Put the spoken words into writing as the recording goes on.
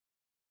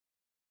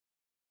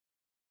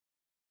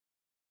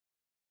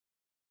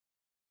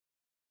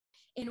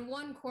In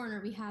one corner,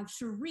 we have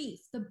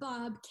Sharif, the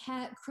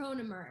Bobcat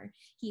Kronemer.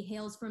 He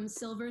hails from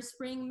Silver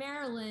Spring,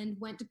 Maryland,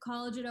 went to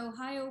college at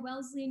Ohio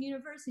Wesleyan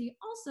University,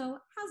 also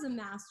has a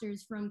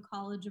master's from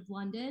College of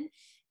London,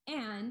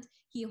 and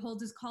he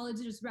holds his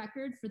college's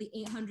record for the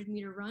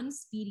 800-meter run,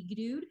 Speedy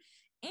Dude,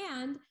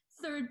 and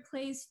third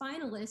place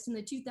finalist in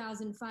the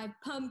 2005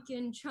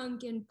 Pumpkin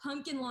Chunkin'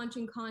 Pumpkin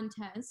Launching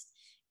Contest.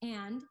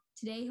 And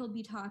today he'll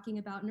be talking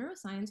about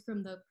neuroscience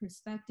from the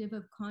perspective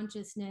of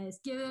consciousness.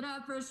 Give it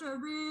up for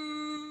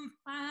Sharif!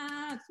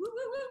 Claps! Woo,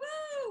 woo,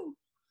 woo, woo!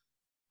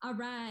 All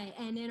right,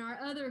 and in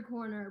our other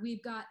corner,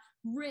 we've got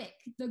Rick,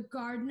 the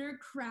gardener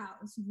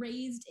Crouse,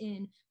 raised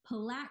in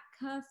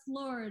Palatka,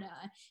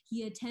 Florida.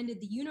 He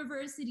attended the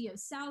University of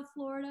South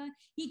Florida.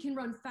 He can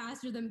run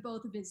faster than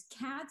both of his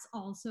cats,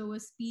 also a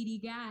speedy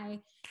guy.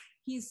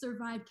 He's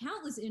survived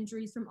countless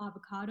injuries from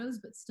avocados,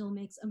 but still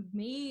makes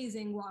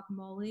amazing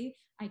guacamole.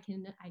 I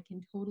can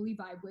totally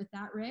vibe with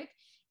that, Rick.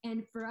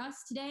 And for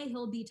us today,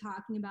 he'll be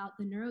talking about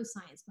the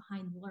neuroscience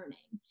behind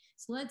learning.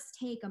 So let's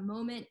take a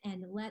moment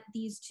and let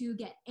these two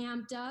get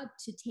amped up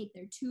to take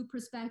their two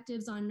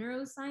perspectives on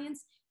neuroscience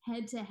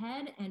head to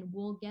head, and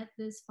we'll get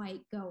this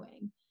fight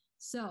going.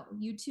 So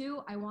you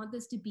two, I want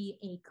this to be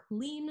a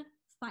clean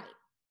fight.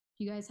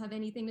 Do you guys have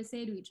anything to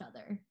say to each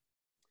other?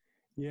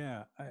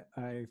 Yeah,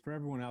 I for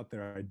everyone out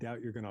there, I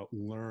doubt you're going to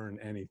learn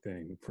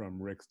anything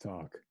from Rick's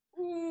talk.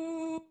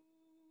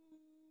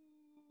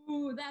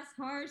 Ooh, that's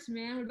harsh,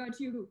 man. What about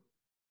you,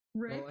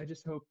 Rick? Well, I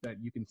just hope that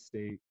you can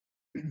stay.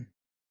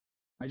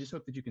 I just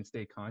hope that you can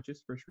stay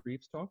conscious for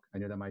Sharif's talk. I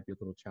know that might be a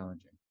little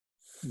challenging.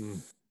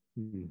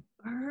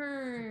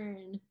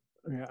 Burn.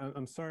 Yeah,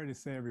 I'm sorry to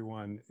say,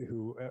 everyone,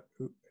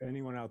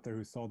 anyone out there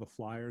who saw the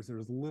flyers, there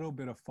was a little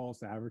bit of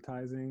false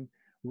advertising.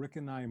 Rick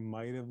and I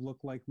might have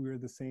looked like we were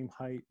the same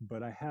height,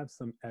 but I have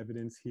some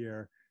evidence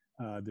here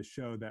to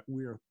show that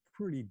we are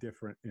pretty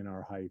different in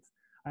our heights.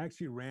 I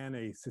actually ran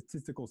a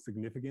statistical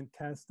significant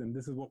test, and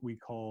this is what we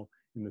call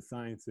in the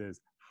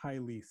sciences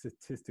highly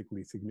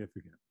statistically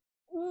significant.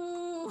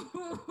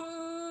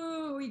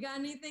 Ooh, you got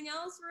anything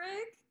else,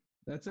 Rick?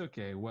 That's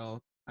okay.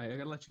 Well, I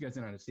gotta let you guys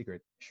in on a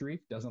secret.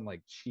 Sharif doesn't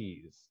like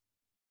cheese.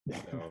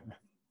 So.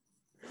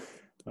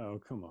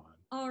 Oh, come on.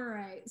 All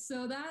right,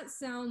 so that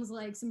sounds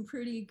like some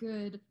pretty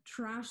good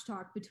trash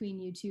talk between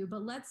you two,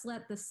 but let's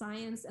let the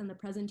science and the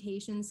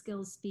presentation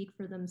skills speak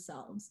for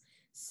themselves.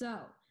 So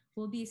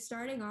we'll be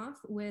starting off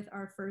with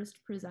our first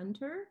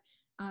presenter.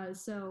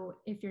 So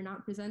if you're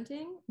not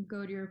presenting,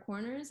 go to your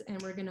corners,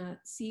 and we're gonna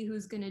see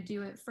who's gonna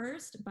do it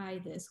first by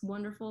this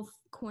wonderful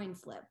coin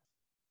flip.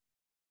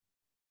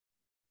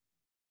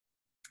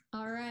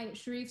 All right,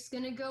 Sharif's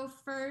gonna go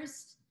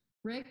first.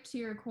 Rick, to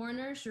your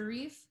corner.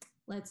 Sharif,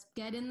 let's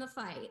get in the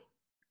fight.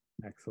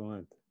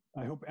 Excellent.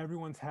 I hope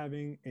everyone's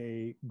having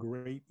a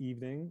great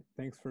evening.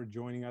 Thanks for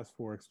joining us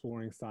for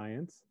Exploring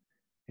Science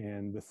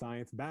and the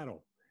Science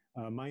Battle.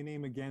 My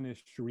name again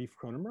is Sharif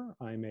Kronemer.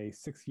 I'm a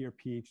 6-year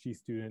PhD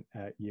student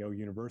at Yale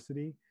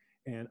University,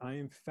 and I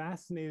am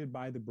fascinated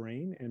by the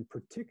brain. In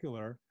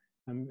particular,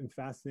 I'm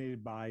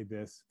fascinated by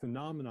this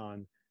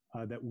phenomenon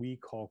that we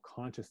call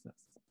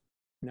consciousness.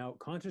 Now,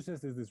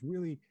 consciousness is this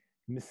really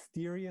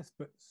mysterious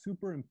but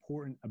super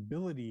important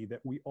ability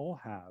that we all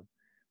have,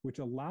 which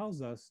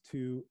allows us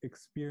to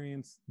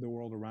experience the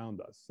world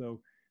around us. So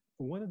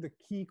one of the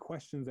key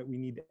questions that we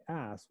need to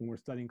ask when we're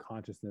studying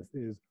consciousness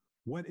is,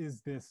 what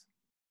is this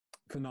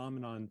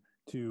phenomenon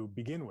to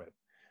begin with?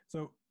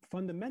 So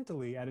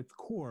fundamentally, at its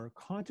core,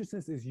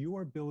 consciousness is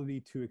your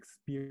ability to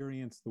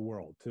experience the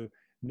world, to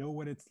know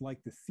what it's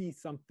like to see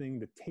something,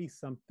 to taste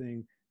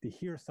something, to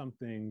hear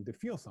something, to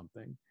feel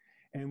something.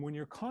 And when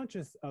you're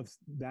conscious of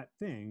that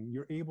thing,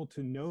 you're able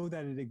to know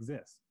that it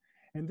exists.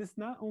 And this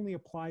not only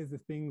applies to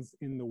things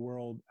in the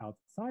world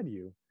outside of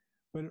you,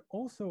 but it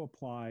also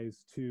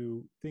applies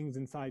to things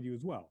inside you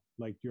as well,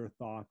 like your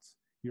thoughts,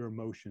 your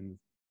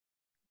emotions,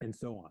 and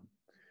so on.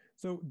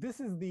 So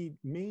this is the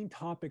main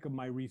topic of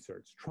my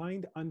research,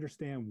 trying to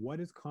understand what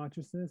is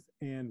consciousness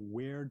and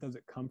where does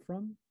it come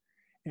from.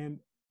 And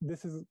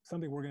this is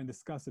something we're going to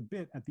discuss a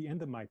bit at the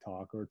end of my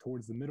talk or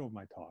towards the middle of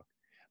my talk.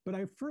 But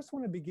I first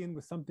want to begin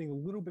with something a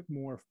little bit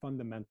more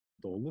fundamental,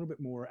 a little bit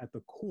more at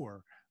the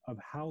core of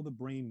how the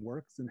brain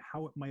works and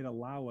how it might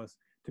allow us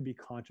to be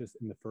conscious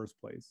in the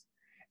first place.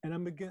 And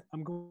I'm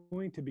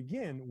going to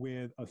begin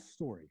with a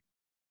story.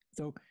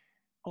 So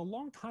a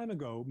long time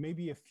ago,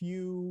 maybe a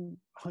few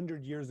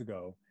hundred years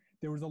ago,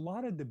 there was a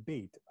lot of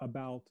debate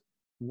about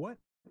what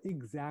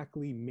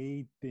exactly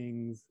made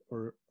things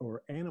or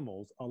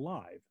animals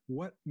alive.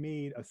 What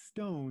made a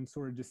stone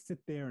sort of just sit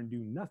there and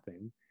do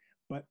nothing,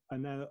 but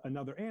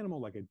another animal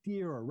like a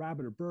deer or a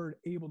rabbit or bird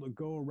able to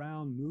go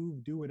around,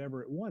 move, do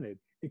whatever it wanted,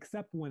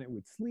 except when it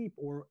would sleep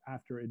or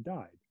after it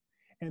died.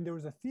 And there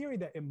was a theory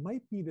that it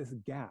might be this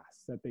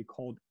gas that they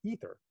called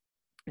ether.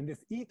 And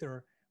this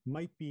ether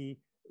might be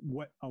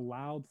what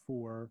allowed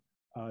for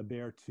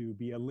there to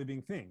be a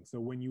living thing. So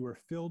when you were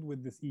filled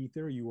with this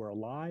ether, you were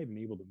alive and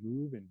able to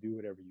move and do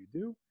whatever you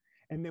do.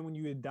 And then when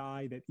you had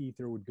died, that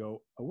ether would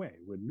go away,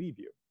 would leave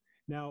you.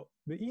 Now,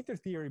 the ether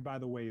theory, by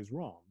the way, is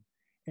wrong.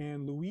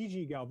 And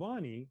Luigi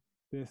Galvani,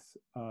 this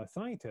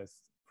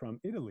scientist from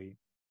Italy,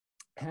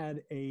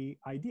 had an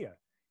idea.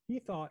 He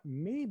thought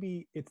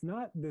maybe it's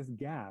not this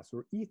gas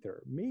or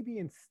ether, maybe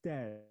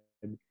instead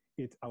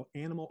it's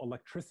animal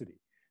electricity,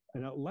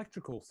 an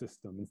electrical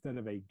system instead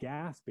of a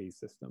gas-based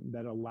system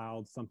that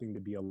allowed something to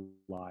be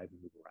alive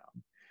and move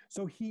around.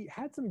 So he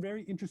had some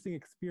very interesting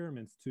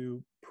experiments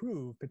to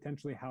prove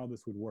potentially how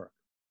this would work.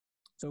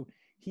 So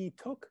he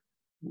took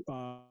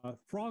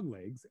frog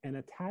legs and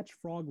attached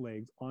frog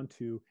legs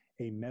onto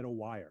a metal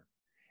wire.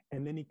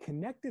 And then he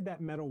connected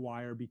that metal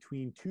wire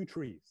between two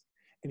trees,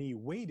 and he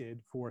waited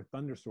for a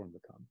thunderstorm to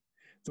come.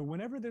 So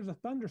whenever there's a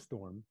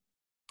thunderstorm,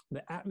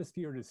 the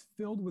atmosphere is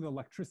filled with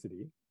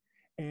electricity.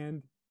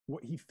 And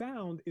what he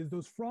found is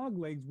those frog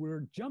legs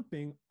were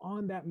jumping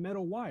on that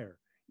metal wire,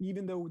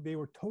 even though they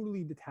were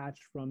totally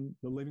detached from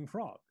the living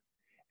frog.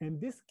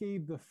 And this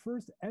gave the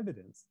first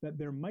evidence that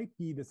there might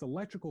be this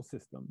electrical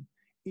system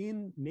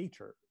in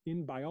nature,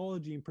 in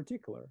biology in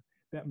particular,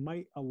 that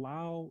might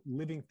allow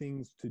living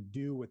things to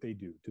do what they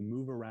do, to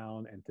move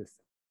around and to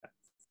sense.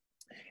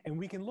 And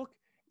we can look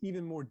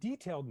even more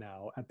detailed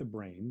now at the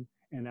brain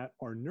and at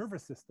our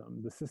nervous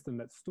system, the system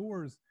that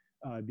stores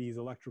these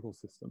electrical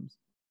systems.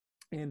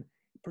 And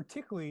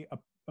particularly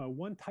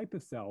one type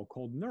of cell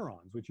called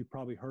neurons, which you've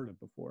probably heard of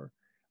before,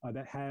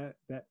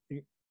 that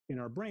in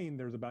our brain,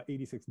 there's about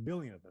 86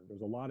 billion of them.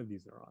 There's a lot of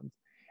these neurons.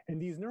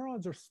 And these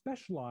neurons are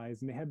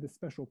specialized, and they have this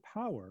special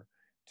power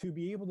to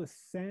be able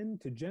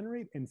to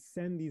generate and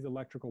send these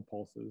electrical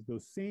pulses,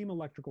 those same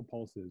electrical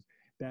pulses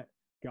that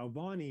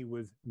Galvani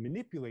was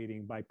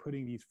manipulating by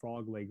putting these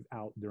frog legs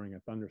out during a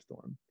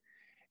thunderstorm.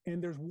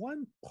 And there's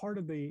one part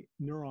of the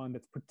neuron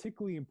that's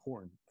particularly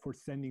important for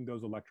sending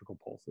those electrical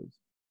pulses.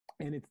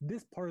 And it's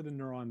this part of the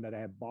neuron that I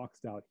have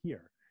boxed out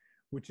here,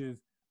 which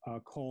is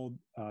called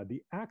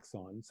the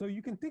axon. So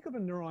you can think of a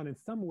neuron in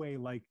some way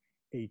like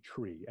a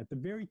tree. At the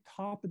very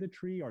top of the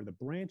tree are the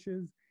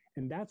branches,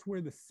 and that's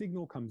where the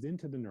signal comes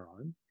into the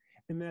neuron.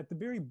 And then at the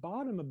very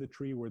bottom of the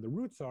tree where the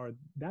roots are,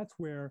 that's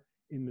where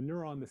in the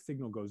neuron the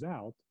signal goes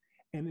out.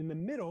 And in the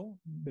middle,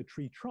 the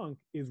tree trunk,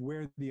 is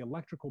where the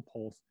electrical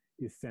pulse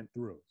is sent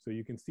through. So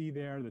you can see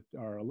there that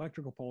our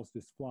electrical pulse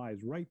just flies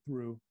right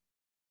through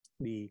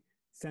the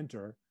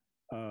center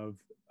of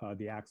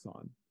the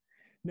axon.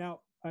 Now,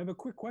 I have a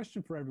quick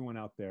question for everyone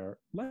out there.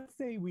 Let's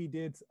say we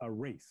did a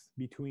race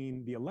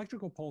between the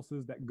electrical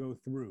pulses that go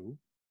through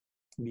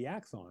the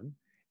axon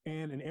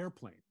and an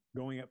airplane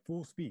going at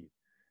full speed.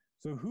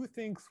 So who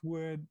thinks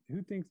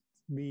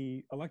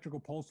the electrical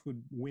pulse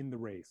would win the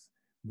race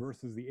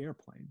versus the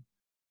airplane?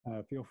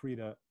 Feel free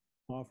to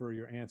offer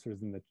your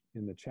answers in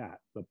the chat.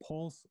 The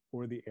pulse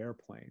or the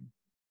airplane?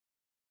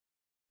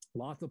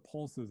 Lots of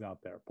pulses out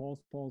there.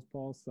 Pulse, pulse,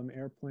 pulse, some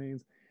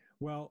airplanes.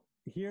 Well,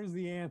 here's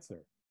the answer.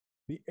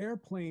 The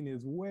airplane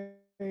is way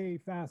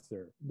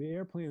faster. The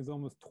airplane is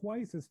almost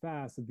twice as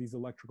fast as these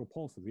electrical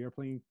pulses. The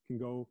airplane can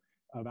go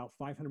about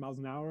 500 miles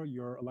an hour.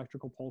 Your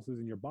electrical pulses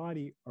in your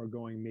body are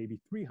going maybe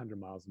 300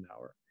 miles an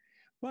hour.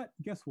 But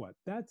guess what?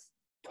 That's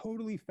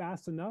totally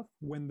fast enough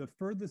when the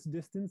furthest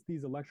distance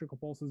these electrical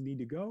pulses need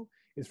to go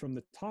is from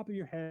the top of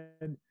your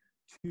head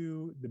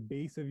to the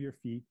base of your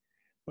feet.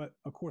 But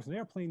of course, an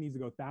airplane needs to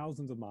go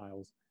thousands of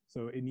miles,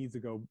 so it needs to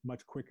go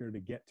much quicker to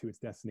get to its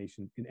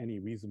destination in any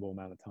reasonable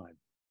amount of time.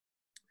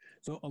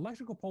 So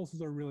electrical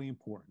pulses are really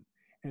important.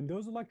 And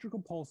those electrical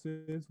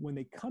pulses, when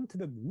they come to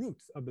the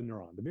roots of the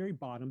neuron, the very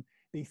bottom,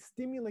 they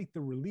stimulate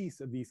the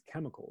release of these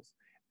chemicals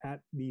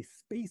at these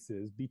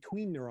spaces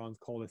between neurons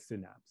called a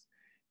synapse.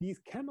 These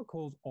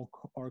chemicals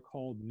are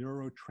called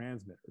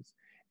neurotransmitters.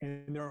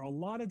 And there are a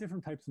lot of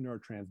different types of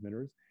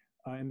neurotransmitters,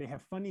 and they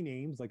have funny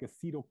names like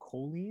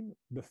acetylcholine,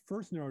 the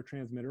first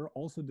neurotransmitter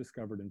also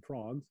discovered in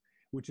frogs,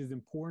 which is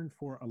important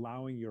for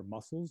allowing your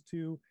muscles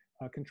to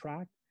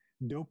contract.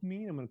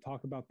 Dopamine, I'm going to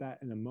talk about that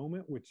in a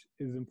moment, which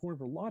is important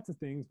for lots of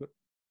things, but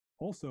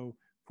also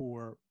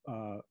for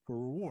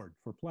reward,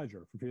 for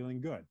pleasure, for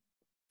feeling good.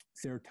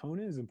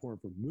 Serotonin is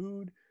important for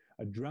mood.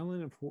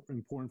 Adrenaline is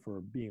important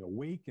for being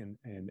awake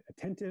and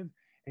attentive.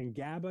 And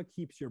GABA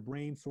keeps your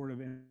brain sort of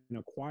in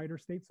a quieter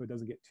state so it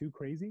doesn't get too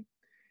crazy.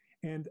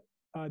 And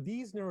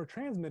these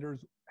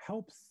neurotransmitters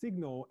help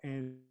signal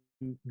and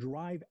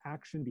drive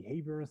action,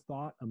 behavior,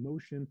 thought,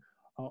 emotion.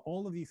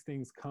 All of these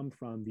things come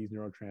from these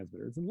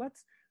neurotransmitters. And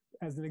let's,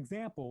 as an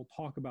example,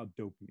 talk about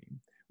dopamine,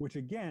 which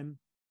again,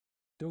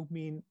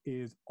 dopamine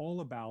is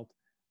all about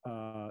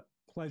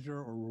pleasure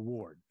or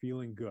reward,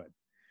 feeling good.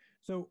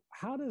 So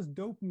how does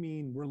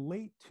dopamine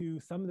relate to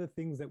some of the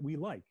things that we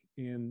like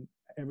in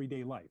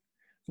everyday life?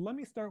 So let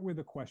me start with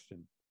a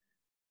question.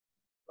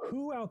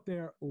 Who out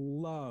there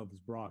loves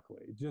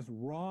broccoli? Just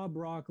raw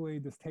broccoli,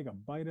 just take a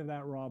bite of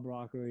that raw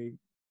broccoli.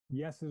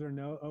 Yeses or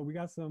no? Oh, we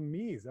got some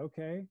me's,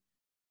 okay.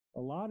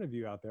 A lot of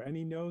you out there.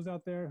 Any no's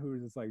out there who are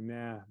just like,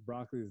 nah,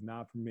 broccoli is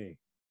not for me.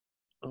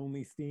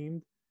 Only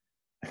steamed?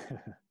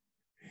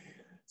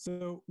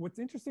 So what's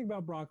interesting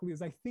about broccoli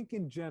is I think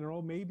in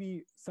general,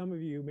 maybe some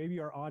of you, maybe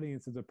our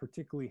audience is a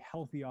particularly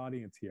healthy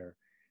audience here,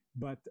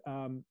 but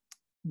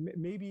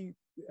maybe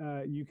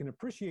you can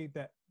appreciate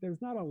that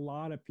there's not a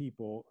lot of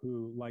people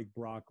who like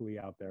broccoli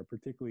out there,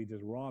 particularly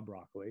just raw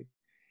broccoli.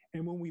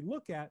 And when we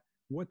look at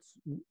what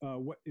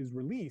is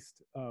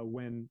released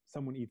when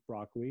someone eats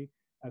broccoli,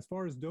 as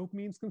far as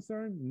dopamine is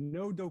concerned,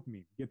 no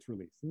dopamine gets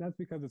released. And that's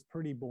because it's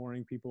pretty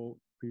boring. People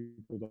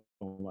don't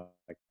like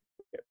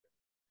it.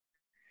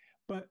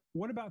 But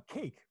what about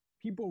cake?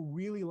 People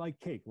really like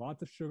cake.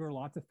 Lots of sugar,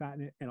 lots of fat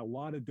in it, and a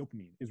lot of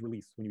dopamine is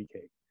released when you eat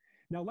cake.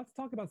 Now let's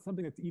talk about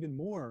something that's even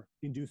more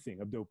inducing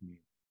of dopamine,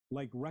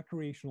 like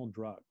recreational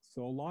drugs.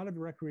 So a lot of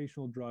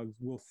recreational drugs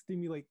will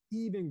stimulate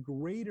even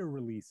greater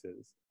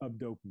releases of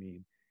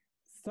dopamine,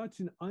 such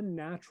an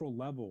unnatural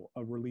level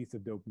of release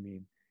of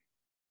dopamine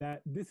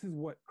that this is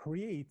what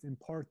creates in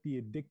part the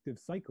addictive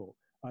cycle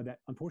that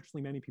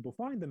unfortunately many people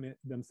find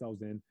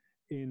themselves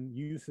in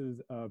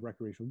uses of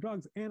recreational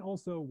drugs, and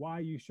also why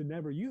you should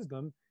never use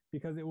them,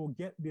 because it will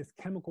get this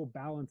chemical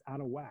balance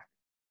out of whack.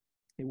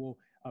 It will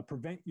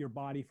prevent your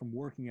body from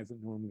working as it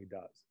normally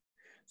does.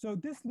 So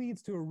this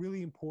leads to a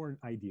really important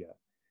idea.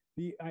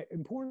 The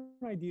important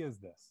idea is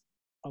this: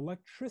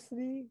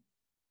 electricity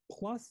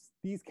plus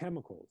these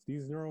chemicals,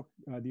 these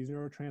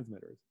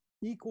neurotransmitters,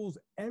 equals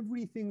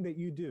everything that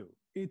you do.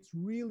 It's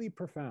really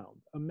profound.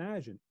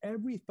 Imagine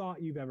every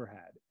thought you've ever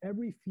had,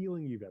 every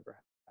feeling you've ever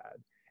had,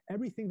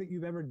 everything that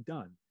you've ever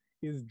done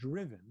is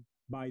driven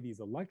by these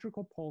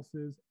electrical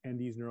pulses and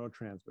these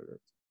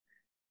neurotransmitters.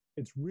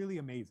 It's really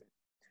amazing.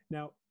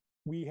 Now,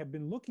 we have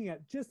been looking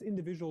at just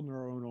individual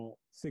neuronal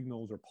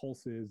signals or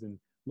pulses and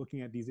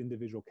looking at these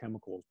individual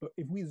chemicals. But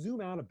if we zoom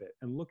out a bit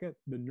and look at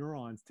the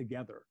neurons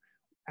together,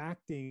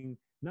 acting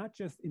not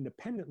just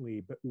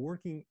independently, but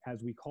working,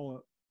 as we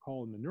call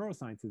in the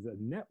neurosciences, a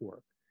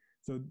network.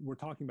 So we're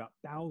talking about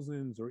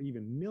thousands or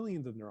even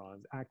millions of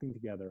neurons acting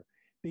together.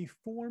 They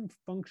form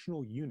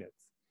functional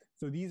units.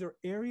 So these are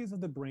areas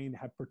of the brain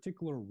that have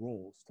particular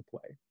roles to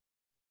play.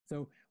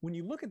 So when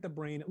you look at the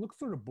brain, it looks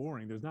sort of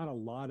boring. There's not a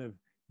lot of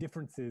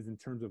differences in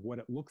terms of what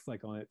it looks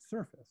like on its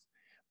surface.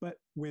 But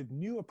with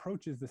new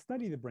approaches to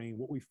study the brain,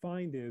 what we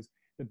find is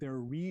that there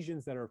are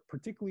regions that are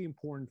particularly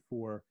important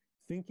for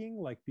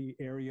thinking, like the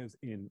areas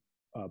in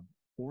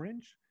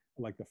orange,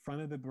 like the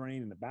front of the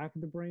brain and the back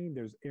of the brain.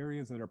 There's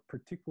areas that are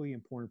particularly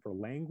important for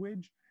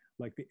language,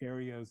 like the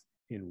areas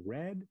in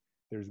red.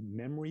 There's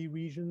memory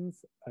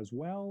regions as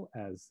well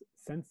as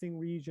sensing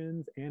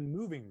regions and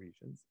moving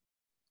regions.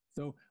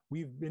 So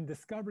we've been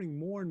discovering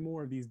more and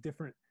more of these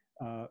different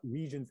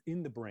regions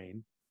in the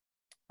brain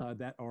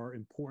that are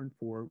important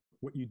for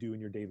what you do in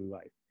your daily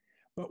life.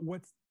 But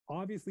what's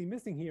obviously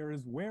missing here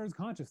is, where is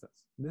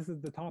consciousness? This is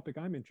the topic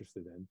I'm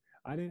interested in.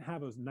 I didn't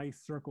have a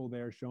nice circle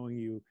there showing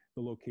you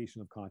the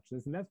location of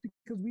consciousness, and that's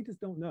because we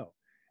just don't know.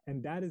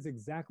 And that is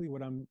exactly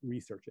what I'm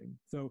researching.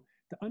 So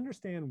to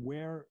understand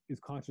where is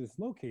consciousness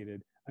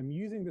located, I'm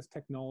using this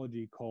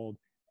technology called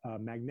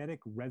magnetic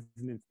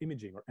resonance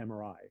imaging, or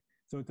MRI.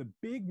 So it's a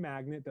big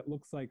magnet that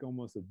looks like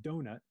almost a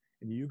donut,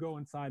 and you go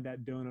inside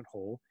that donut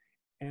hole.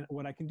 And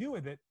what I can do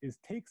with it is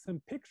take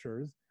some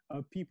pictures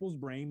of people's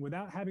brain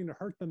without having to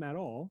hurt them at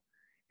all.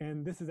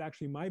 And this is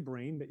actually my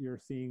brain that you're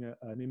seeing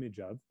an image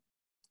of.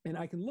 And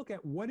I can look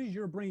at, what is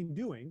your brain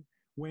doing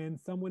when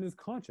someone is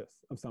conscious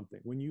of something,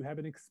 when you have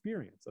an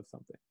experience of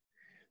something.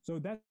 So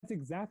that's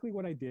exactly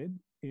what I did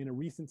in a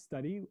recent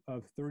study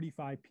of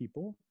 35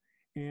 people.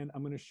 And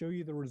I'm going to show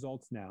you the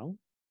results now.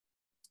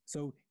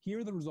 So here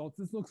are the results.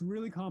 This looks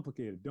really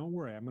complicated. Don't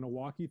worry, I'm going to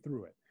walk you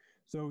through it.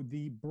 So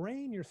the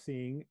brain you're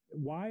seeing,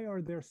 why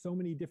are there so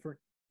many different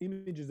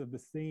images of the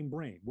same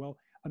brain? Well,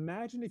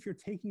 imagine if you're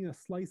taking a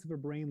slice of a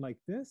brain like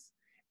this,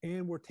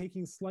 and we're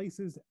taking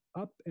slices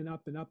up and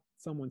up and up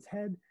someone's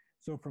head.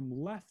 So from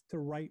left to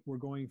right, we're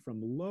going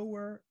from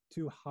lower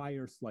to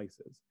higher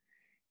slices.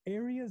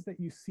 Areas that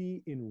you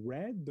see in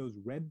red, those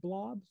red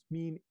blobs,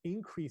 mean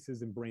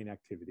increases in brain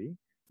activity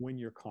when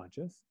you're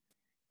conscious.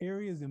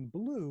 Areas in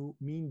blue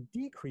mean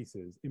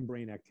decreases in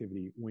brain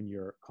activity when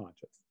you're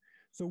conscious.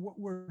 So what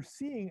we're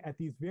seeing at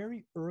these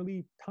very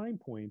early time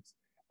points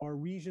are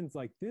regions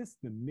like this,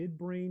 the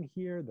midbrain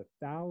here, the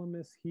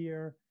thalamus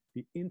here,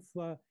 the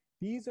insula.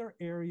 These are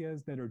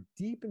areas that are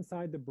deep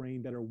inside the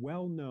brain that are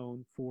well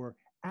known for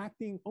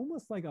acting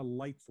almost like a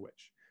light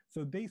switch.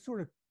 So they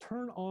sort of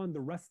turn on the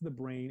rest of the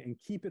brain and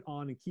keep it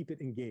on and keep it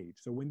engaged.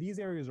 So when these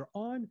areas are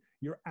on,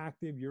 you're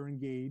active, you're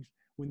engaged.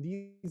 When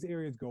these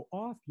areas go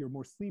off, you're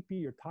more sleepy,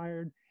 you're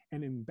tired.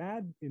 And in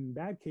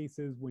bad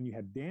cases, when you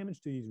have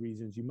damage to these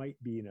regions, you might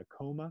be in a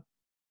coma.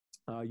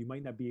 You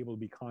might not be able to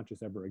be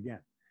conscious ever again.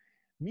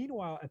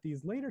 Meanwhile, at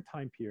these later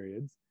time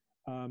periods,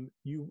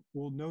 you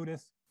will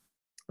notice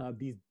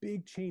these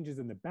big changes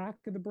in the back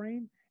of the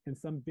brain and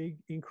some big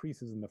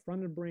increases in the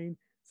front of the brain.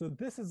 So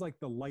this is like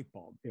the light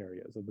bulb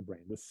areas of the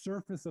brain. The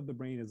surface of the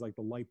brain is like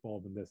the light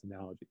bulb in this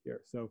analogy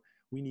here. So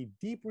we need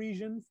deep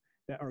regions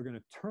that are going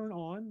to turn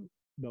on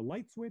the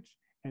light switch,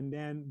 and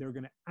then they're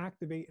going to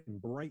activate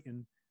and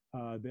brighten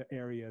the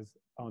areas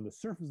on the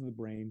surface of the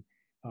brain,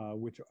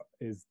 which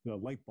is the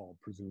light bulb,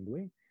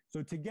 presumably.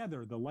 So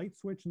together, the light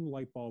switch and the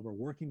light bulb are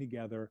working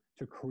together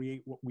to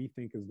create what we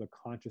think is the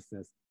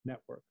consciousness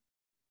network.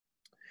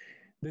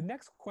 The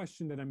next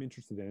question that I'm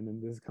interested in,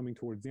 and this is coming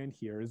towards the end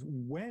here, is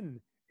when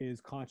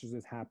is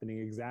consciousness happening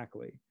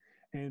exactly?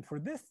 And for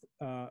this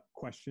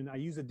question, I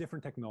use a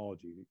different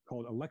technology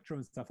called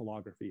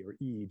electroencephalography, or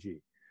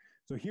EEG.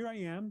 So here I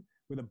am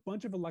with a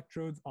bunch of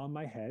electrodes on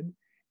my head,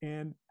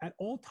 and at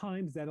all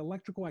times that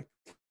electrical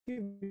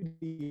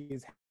activity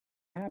is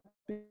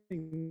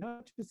happening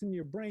not just in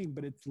your brain,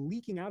 but it's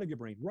leaking out of your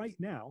brain right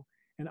now,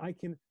 and I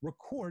can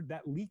record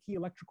that leaky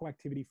electrical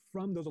activity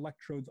from those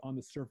electrodes on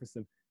the surface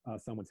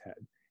of someone's head.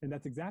 And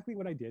that's exactly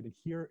what I did, and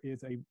here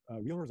is a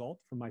real result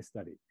from my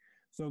study.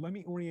 So let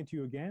me orient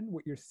you again.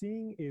 What you're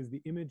seeing is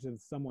the image of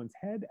someone's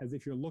head as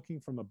if you're looking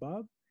from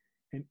above,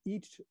 and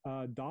each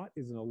dot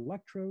is an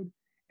electrode,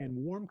 and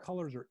warm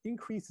colors are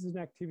increases in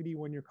activity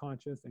when you're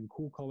conscious, and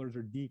cool colors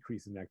are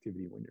decreases in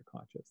activity when you're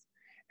conscious.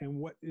 And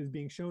what is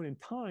being shown in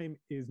time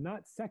is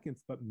not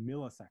seconds, but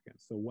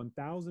milliseconds. So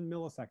 1,000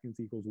 milliseconds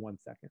equals 1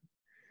 second.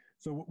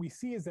 So what we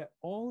see is that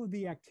all of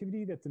the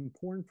activity that's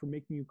important for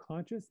making you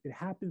conscious, it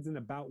happens in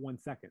about 1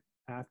 second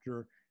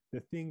after the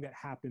thing that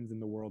happens in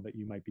the world that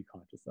you might be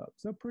conscious of.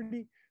 So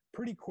pretty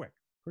quick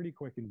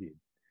indeed.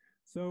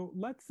 So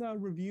let's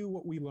review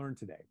what we learned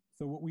today.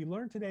 So what we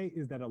learned today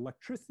is that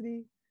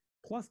electricity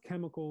plus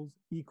chemicals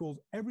equals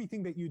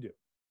everything that you do.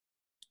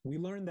 We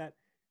learned that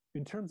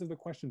in terms of the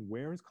question,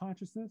 where is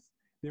consciousness?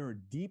 There are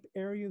deep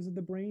areas of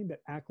the brain that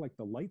act like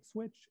the light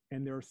switch,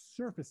 and there are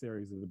surface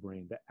areas of the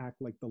brain that act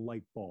like the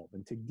light bulb.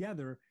 And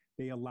together,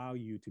 they allow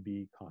you to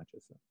be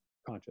conscious.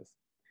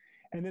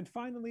 And then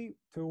finally,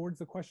 towards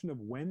the question of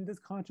when does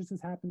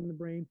consciousness happen in the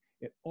brain,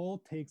 it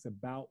all takes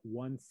about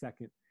 1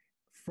 second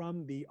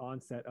from the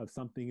onset of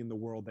something in the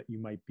world that you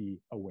might be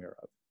aware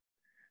of.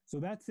 So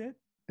that's it.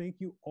 Thank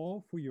you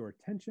all for your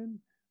attention.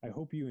 I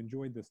hope you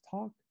enjoyed this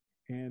talk,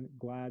 and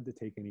glad to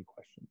take any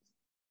questions.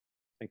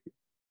 Thank you.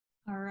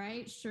 All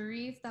right,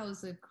 Sharif, that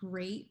was a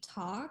great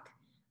talk.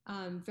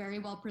 Very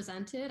well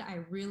presented. I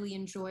really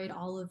enjoyed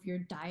all of your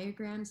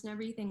diagrams and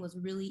everything. It was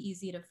really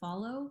easy to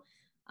follow.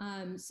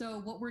 So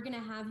what we're going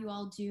to have you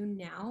all do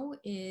now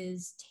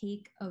is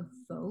take a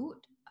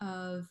vote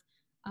of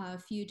a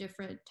few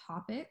different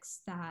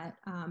topics that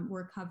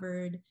were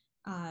covered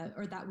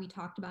or that we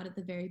talked about at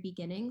the very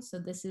beginning. So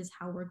this is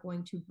how we're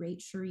going to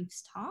rate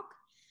Sharif's talk.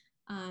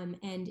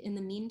 And in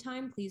the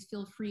meantime, please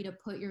feel free to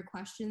put your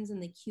questions in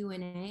the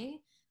Q&A,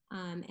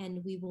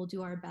 and we will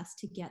do our best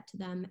to get to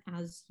them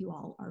as you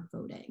all are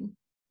voting.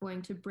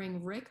 Going to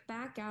bring Rick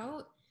back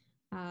out.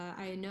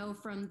 I know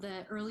from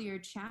the earlier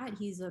chat,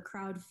 he's a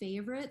crowd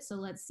favorite, so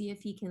let's see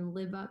if he can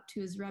live up to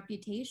his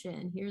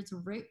reputation. Here's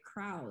Rick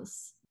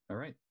Crouse. All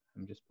right,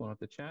 I'm just pulling up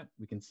the chat.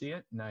 We can see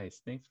it.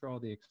 Nice. Thanks for all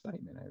the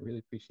excitement. I really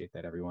appreciate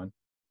that, everyone.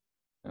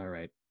 All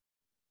right.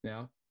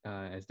 Now,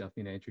 as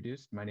Delphina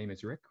introduced, my name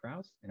is Rick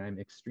Crouse, and I'm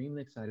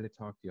extremely excited to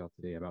talk to you all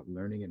today about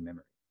learning and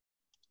memory.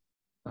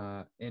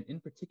 And in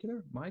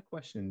particular, my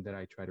question that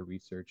I try to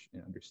research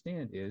and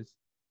understand is,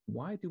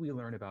 why do we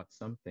learn about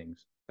some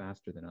things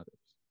faster than others?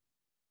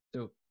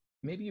 So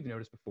maybe you've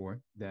noticed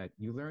before that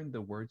you learn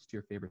the words to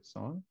your favorite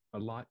song a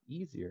lot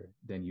easier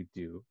than you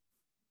do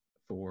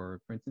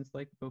for instance,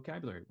 like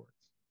vocabulary words.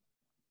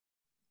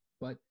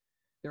 But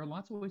there are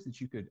lots of ways that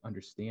you could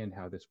understand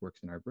how this works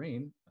in our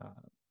brain.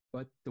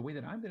 But the way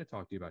that I'm going to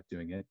talk to you about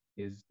doing it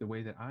is the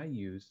way that I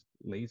use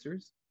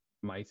lasers,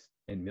 mice,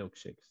 and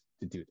milkshakes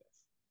to do this.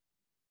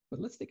 But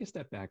let's take a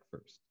step back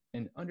first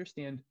and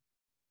understand,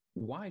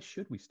 why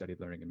should we study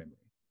learning and memory?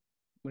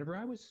 Whenever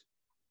I was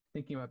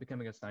thinking about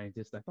becoming a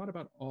scientist, I thought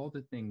about all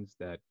the things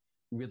that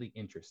really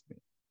interest me.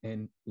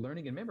 And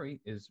learning and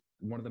memory is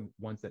one of the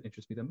ones that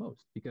interest me the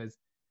most, because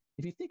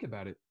if you think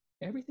about it,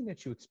 everything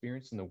that you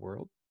experience in the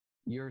world,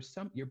 your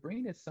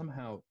brain is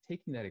somehow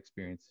taking that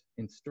experience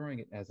and storing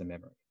it as a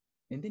memory.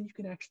 And then you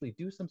can actually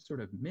do some sort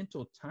of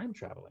mental time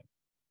traveling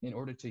in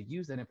order to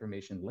use that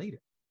information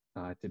later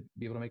to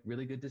be able to make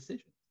really good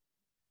decisions.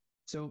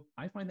 So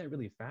I find that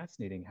really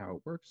fascinating how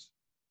it works,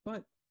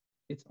 but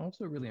it's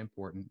also really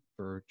important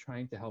for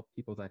trying to help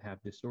people that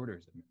have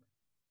disorders of memory.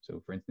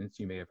 So for instance,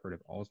 you may have heard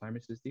of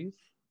Alzheimer's disease.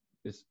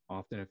 This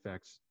often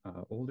affects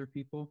older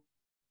people,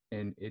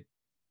 and it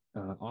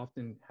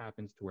often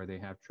happens to where they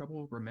have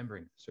trouble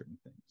remembering certain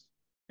things.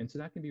 And so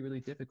that can be really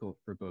difficult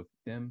for both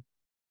them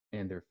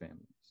and their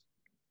families.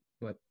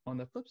 But on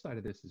the flip side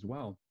of this as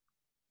well,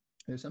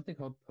 there's something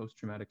called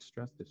post-traumatic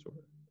stress disorder,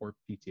 or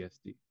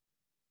PTSD.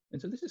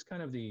 And so this is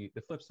kind of the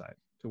flip side,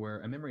 to where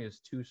a memory is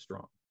too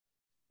strong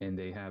and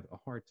they have a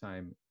hard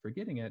time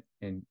forgetting it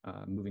and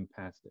moving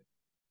past it.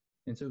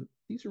 And so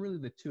these are really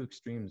the two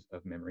extremes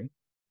of memory,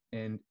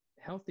 and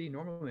healthy,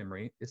 normal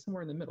memory is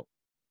somewhere in the middle.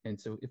 And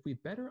so if we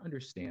better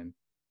understand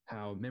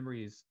how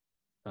memories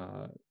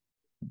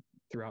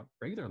throughout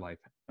regular life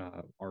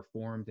are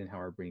formed and how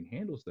our brain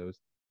handles those,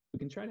 we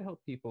can try to help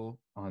people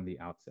on the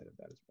outset of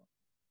that as well.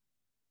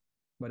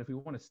 But if we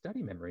want to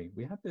study memory,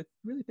 we have to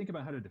really think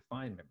about how to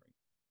define memory.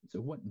 So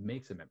what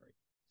makes a memory?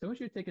 So I want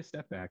you to take a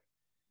step back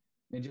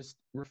and just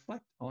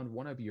reflect on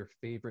one of your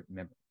favorite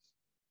memories.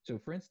 So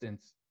for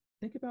instance,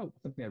 think about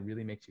something that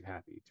really makes you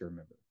happy to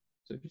remember.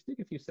 So just take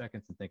a few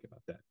seconds and think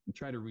about that and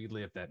try to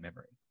relive that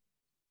memory.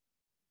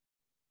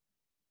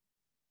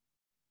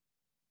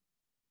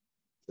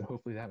 So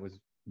hopefully that was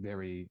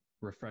very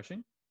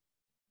refreshing.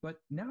 But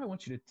now I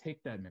want you to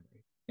take that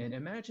memory and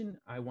imagine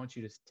I want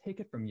you to take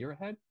it from your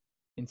head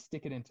and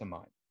stick it into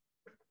mine.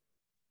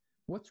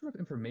 What sort of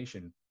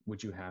information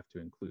would you have to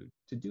include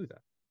to do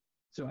that?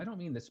 So I don't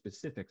mean the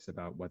specifics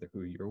about whether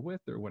who you're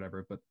with or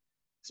whatever, but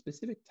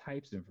specific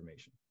types of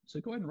information. So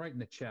go ahead and write in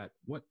the chat,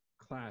 what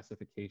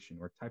classification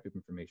or type of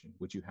information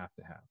would you have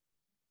to have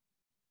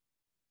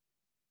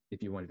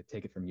if you wanted to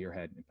take it from your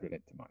head and put it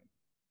into mine?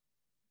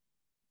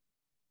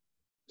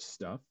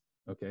 Stuff,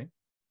 okay.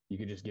 You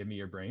could just give me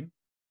your brain.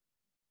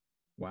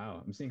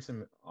 Wow, I'm seeing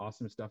some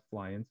awesome stuff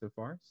fly in so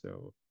far.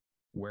 So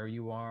where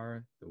you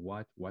are, the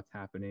what's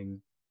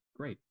happening,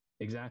 great,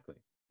 exactly.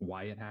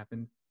 Why it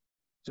happened.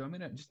 So I'm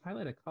going to just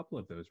highlight a couple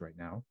of those right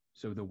now.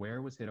 So the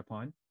where was hit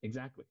upon,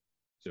 exactly.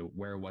 So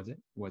where was it?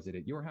 Was it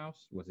at your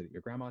house? Was it at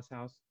your grandma's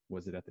house?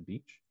 Was it at the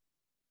beach?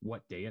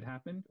 What day it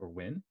happened or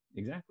when?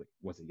 Exactly.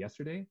 Was it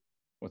yesterday?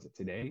 Was it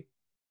today?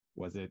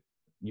 Was it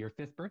your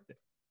 5th birthday?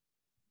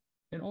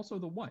 And also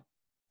the what.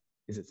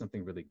 Is it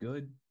something really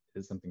good?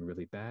 Is it something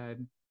really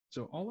bad?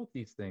 So all of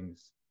these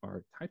things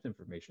are types of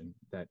information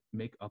that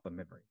make up a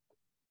memory.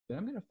 But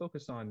I'm going to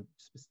focus on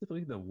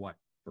specifically the what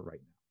for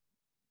right now.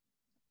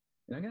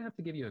 And I'm going to have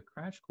to give you a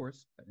crash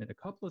course and a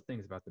couple of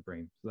things about the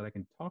brain so that I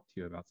can talk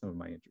to you about some of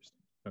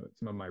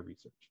my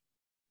research.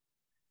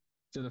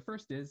 So the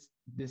first is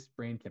this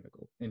brain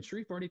chemical, and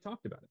Sharif already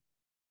talked about it.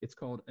 It's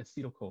called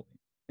acetylcholine.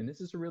 And this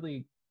is a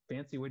really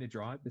fancy way to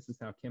draw it. This is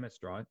how chemists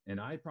draw it.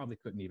 And I probably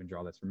couldn't even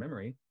draw this from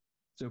memory.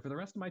 So for the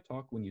rest of my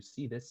talk, when you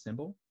see this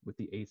symbol with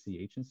the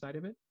ACH inside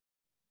of it,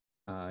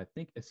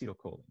 think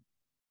acetylcholine.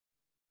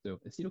 So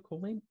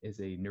acetylcholine is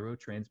a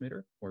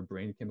neurotransmitter or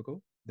brain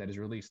chemical that is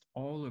released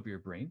all over your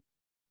brain,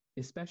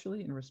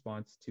 especially in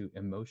response to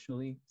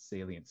emotionally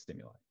salient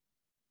stimuli.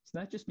 So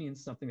that just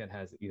means something that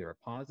has either a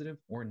positive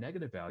or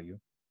negative value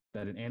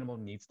that an animal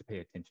needs to pay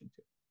attention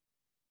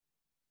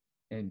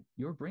to. And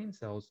your brain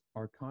cells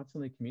are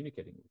constantly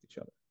communicating with each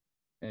other.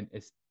 And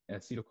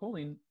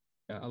acetylcholine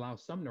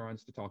allows some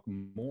neurons to talk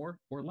more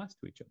or less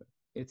to each other.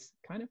 It's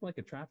kind of like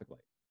a traffic light.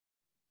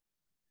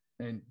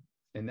 And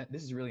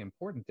this is really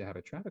important to have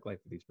a traffic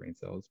light for these brain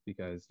cells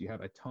because you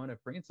have a ton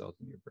of brain cells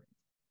in your brain.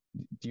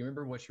 Do you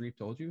remember what Sharif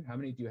told you? How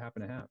many do you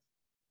happen to have?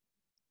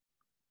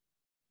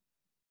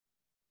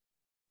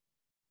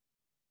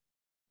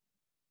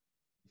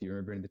 If you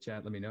remember in the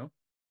chat, let me know.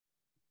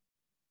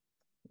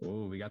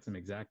 Oh, we got some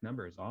exact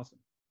numbers. Awesome.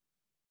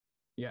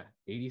 Yeah,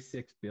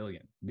 86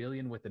 billion.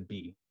 Billion with a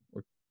B.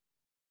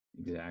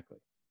 Exactly.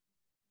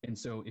 And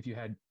so if you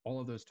had all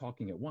of those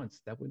talking at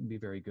once, that wouldn't be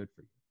very good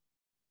for you.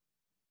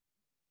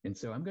 And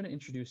so I'm going to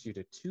introduce you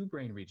to 2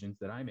 brain regions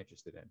that I'm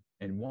interested in,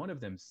 and one of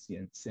them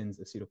sends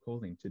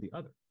acetylcholine to the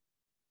other.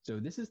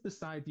 So this is the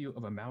side view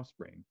of a mouse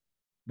brain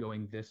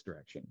going this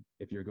direction,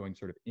 if you're going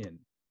sort of in.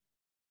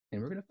 And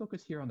we're going to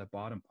focus here on the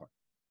bottom part.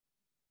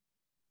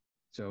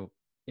 So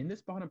in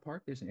this bottom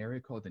part, there's an area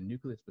called the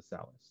nucleus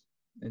basalis.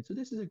 And so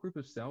this is a group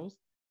of cells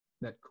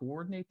that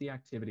coordinate the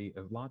activity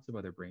of lots of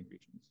other brain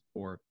regions.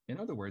 Or in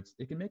other words,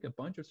 it can make a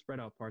bunch of spread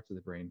out parts of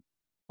the brain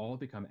all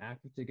become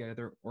active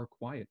together or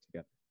quiet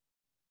together.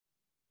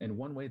 And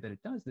one way that it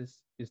does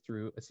this is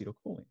through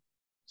acetylcholine.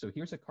 So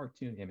here's a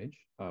cartoon image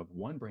of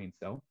one brain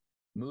cell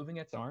moving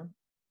its arm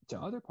to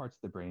other parts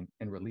of the brain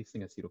and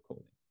releasing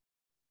acetylcholine.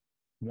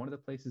 One of the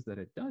places that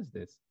it does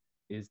this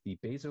is the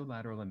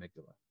basolateral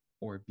amygdala,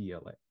 or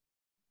BLA.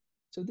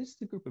 So this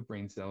is a group of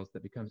brain cells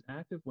that becomes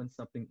active when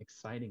something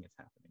exciting is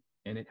happening,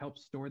 and it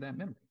helps store that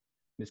memory.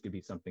 This could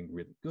be something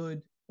really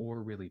good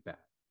or really bad.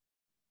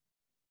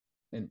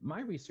 And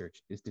my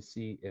research is to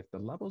see if the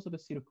levels of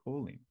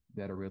acetylcholine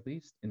that are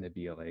released in the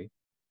BLA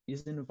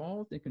is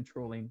involved in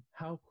controlling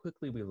how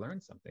quickly we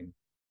learn something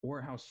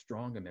or how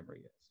strong a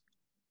memory is.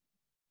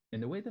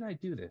 And the way that I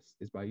do this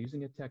is by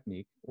using a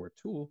technique or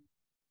a tool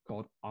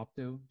called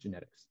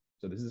optogenetics.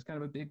 So this is kind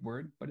of a big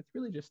word, but it's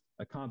really just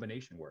a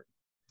combination word.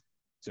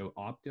 So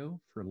opto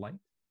for light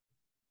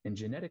and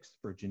genetics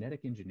for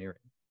genetic engineering.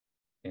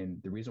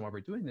 And the reason why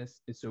we're doing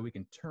this is so we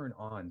can turn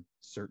on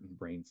certain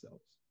brain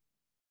cells.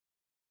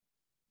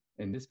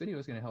 And this video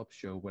is going to help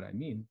show what I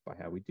mean by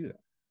how we do that.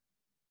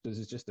 So this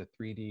is just a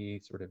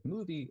 3D sort of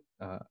movie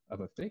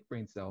of a fake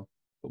brain cell,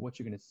 but what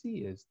you're going to see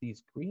is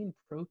these green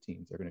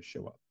proteins are going to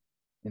show up.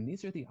 And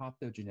these are the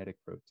optogenetic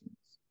proteins.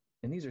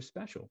 And these are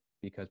special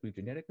because we've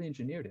genetically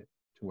engineered it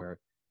to where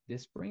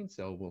this brain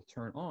cell will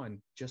turn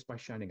on just by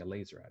shining a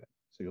laser at it.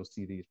 So you'll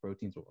see these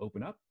proteins will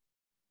open up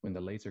when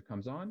the laser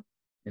comes on,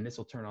 and this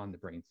will turn on the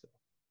brain cell.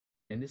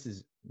 And this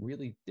is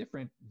really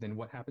different than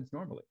what happens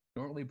normally.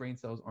 Normally, brain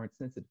cells aren't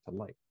sensitive to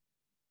light.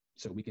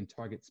 So we can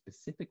target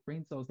specific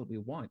brain cells that we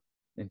want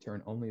and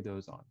turn only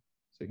those on.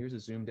 So here's a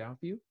zoomed out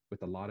view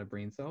with a lot of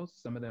brain cells.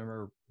 Some of them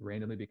are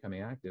randomly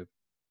becoming active,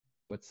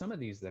 but some of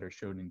these that are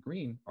shown in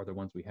green are the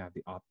ones we have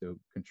the opto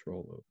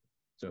control over.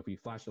 So if we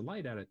flash a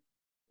light at it,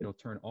 it'll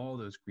turn all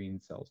those green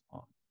cells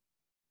on.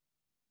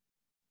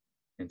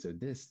 And so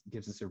this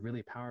gives us a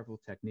really powerful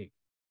technique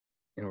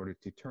in order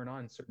to turn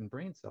on certain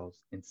brain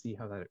cells and see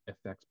how that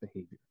affects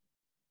behavior,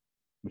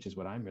 which is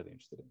what I'm really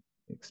interested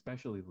in.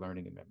 especially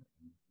learning and memory.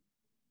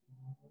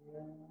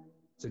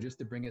 So just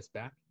to bring us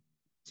back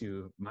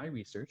to my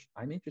research,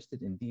 I'm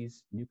interested in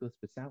these nucleus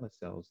basalis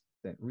cells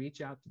that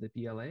reach out to the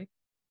BLA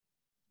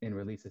and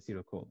release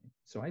acetylcholine.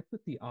 So I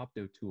put the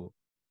opto tool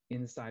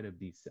inside of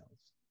these cells.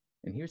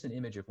 And here's an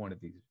image of one of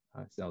these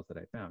cells that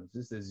I found.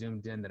 This is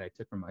zoomed in that I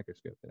took from a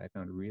microscope that I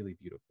found really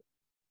beautiful.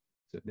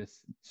 So this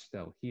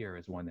cell here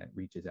is one that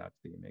reaches out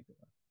to the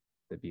amygdala,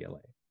 the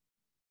BLA.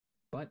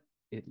 But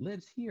it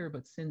lives here,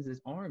 but sends its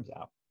arms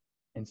out.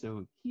 And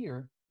so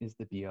here is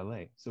the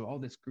BLA. So all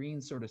this green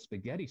sort of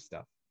spaghetti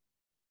stuff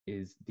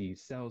is the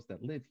cells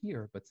that live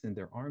here, but send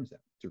their arms out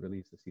to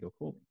release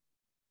acetylcholine.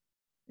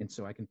 And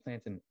so I can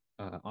plant an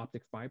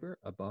optic fiber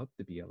above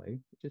the BLA,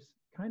 which is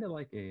kind of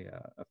like a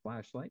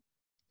flashlight,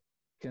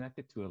 connect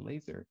it to a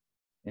laser.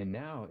 And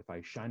now if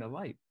I shine a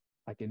light,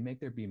 I can make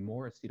there be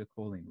more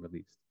acetylcholine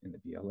released in the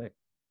BLA.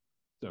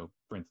 So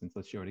for instance,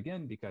 let's show it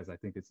again because I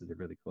think this is a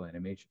really cool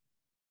animation.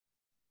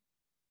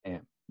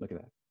 And look at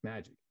that,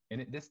 magic.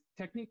 And this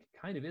technique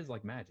kind of is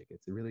like magic.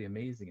 It's really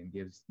amazing and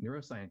gives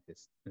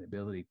neuroscientists an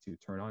ability to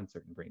turn on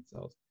certain brain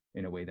cells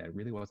in a way that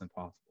really wasn't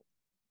possible.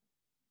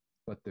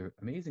 But the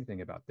amazing thing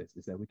about this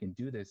is that we can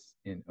do this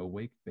in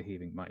awake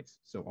behaving mice.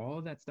 So all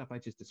of that stuff I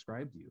just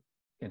described to you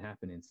can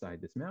happen inside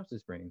this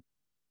mouse's brain.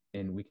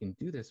 And we can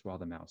do this while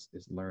the mouse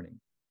is learning.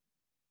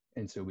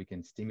 And so we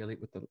can stimulate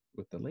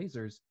with the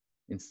lasers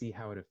and see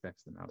how it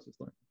affects the mouse's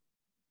learning.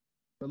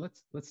 But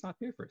let's stop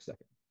here for a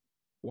second.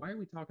 Why are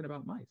we talking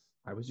about mice?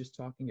 I was just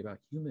talking about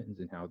humans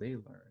and how they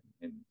learn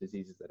and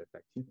diseases that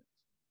affect humans.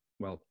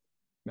 Well,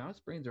 mouse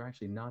brains are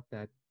actually not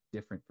that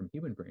different from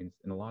human brains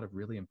in a lot of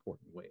really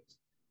important ways,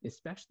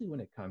 especially when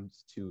it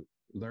comes to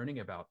learning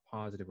about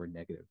positive or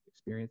negative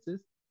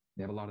experiences.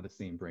 They have a lot of the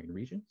same brain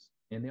regions,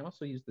 and they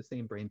also use the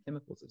same brain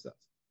chemicals as us.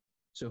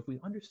 So if we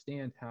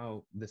understand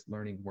how this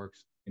learning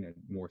works in a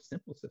more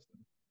simple system,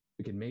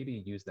 we can maybe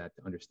use that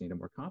to understand a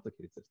more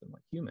complicated system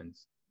like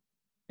humans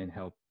and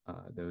help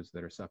those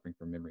that are suffering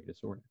from memory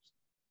disorders.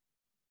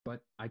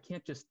 But I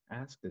can't just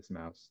ask this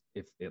mouse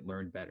if it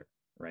learned better,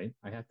 right?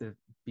 I have to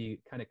be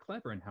kind of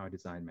clever in how I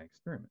design my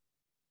experiment.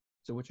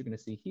 So what you're going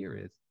to see here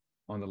is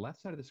on the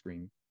left side of the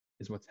screen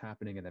is what's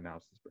happening in the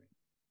mouse's brain.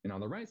 And on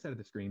the right side of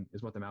the screen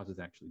is what the mouse is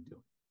actually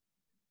doing.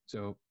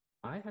 So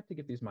I have to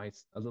give these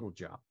mice a little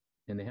job,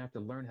 and they have to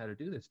learn how to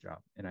do this job.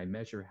 And I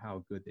measure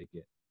how good they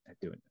get at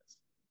doing this.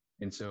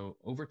 And so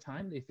over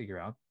time, they figure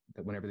out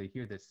that whenever they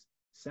hear this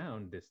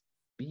sound, this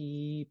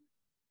beep,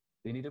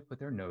 they need to put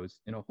their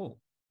nose in a hole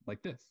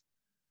like this.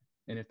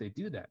 And if they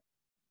do that,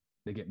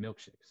 they get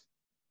milkshakes.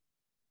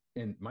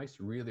 And mice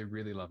really,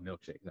 really love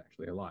milkshakes,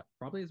 actually, a lot,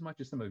 probably as much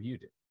as some of you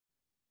do.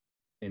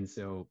 And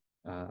so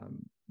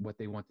what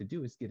they want to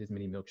do is get as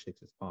many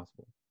milkshakes as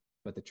possible.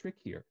 But the trick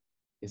here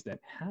is that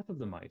half of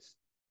the mice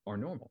are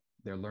normal.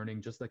 They're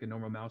learning just like a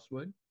normal mouse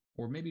would,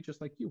 or maybe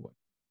just like you would.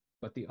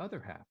 But the other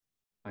half,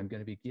 I'm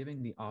going to be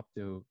giving the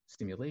opto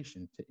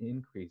stimulation to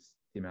increase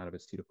the amount of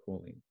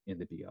acetylcholine in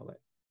the BLA.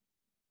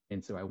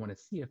 And so I want to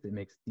see if it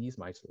makes these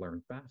mice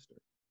learn faster.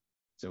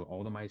 So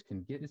all the mice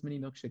can get as many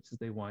milkshakes as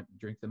they want,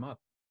 drink them up,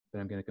 but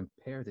I'm going to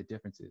compare the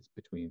differences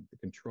between the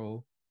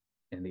control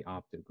and the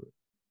opto group.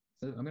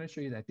 So I'm going to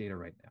show you that data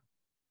right now.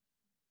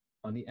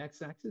 On the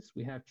x-axis,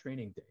 we have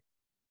training day.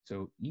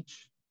 So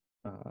each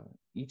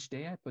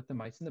day I put the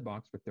mice in the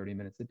box for 30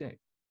 minutes a day.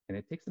 And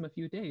it takes them a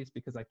few days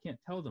because I can't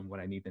tell them what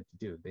I need them to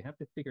do. They have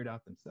to figure it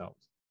out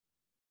themselves.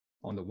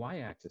 On the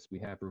y-axis, we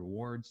have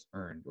rewards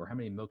earned, or how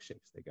many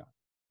milkshakes they got.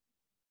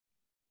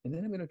 And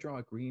then I'm going to draw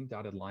a green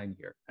dotted line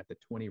here at the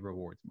 20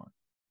 rewards mark.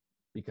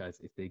 Because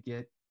if they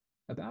get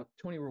about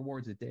 20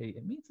 rewards a day,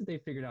 it means that they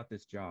figured out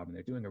this job and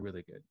they're doing a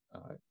really good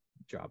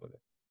job of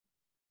it.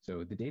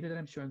 So the data that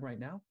I'm showing right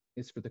now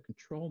is for the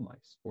control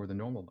mice or the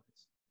normal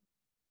mice.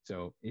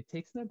 So it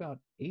takes them about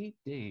 8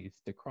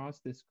 days to cross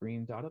this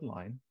green dotted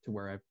line to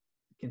where I've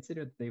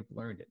considered that they've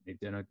learned it.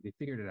 They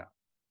figured it out.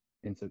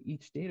 And so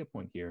each data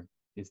point here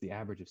is the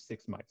average of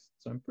 6 mice.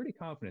 So I'm pretty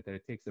confident that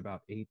it takes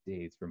about 8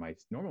 days for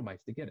normal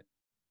mice to get it.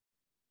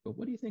 But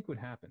what do you think would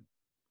happen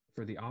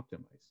for the opto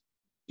mice?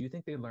 Do you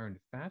think they learned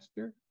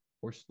faster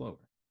or slower?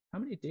 How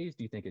many days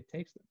do you think it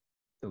takes them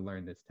to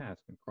learn this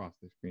task and cross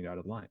this green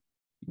dotted line?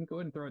 You can go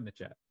ahead and throw it in the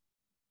chat.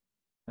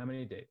 How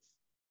many days?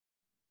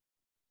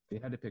 If you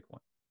had to pick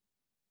one.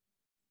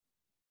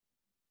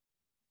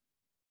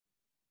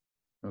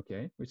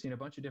 Okay, we're seeing a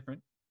bunch of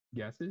different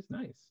guesses.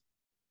 Nice.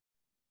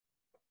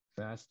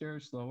 Faster,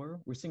 slower.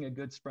 We're seeing a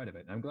good spread of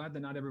it. I'm glad that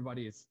not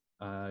everybody is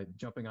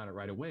jumping on it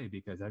right away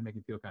because that'd make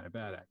me feel kind of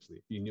bad, actually,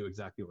 if you knew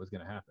exactly what was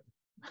going to happen.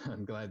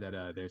 I'm glad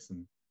that there's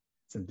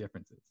some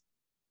differences.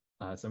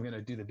 So I'm going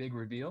to do the big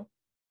reveal.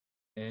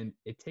 And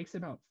it takes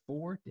about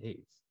 4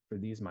 days for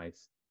these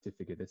mice to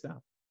figure this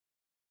out,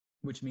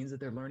 which means that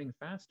they're learning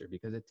faster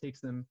because it takes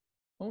them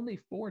only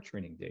 4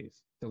 training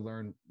days to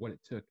learn what it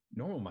took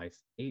normal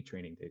mice 8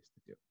 training days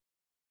to do.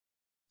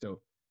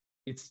 So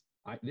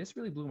this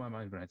really blew my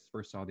mind when I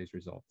first saw these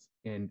results.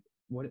 And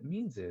what it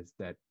means is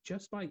that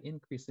just by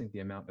increasing the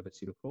amount of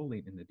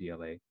acetylcholine in the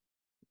BLA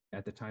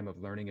at the time of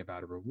learning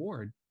about a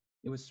reward,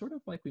 it was sort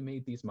of like we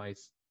made these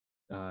mice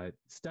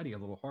study a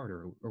little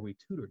harder, or we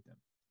tutored them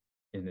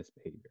in this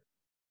behavior.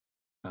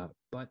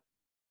 But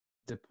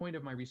the point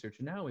of my research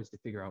now is to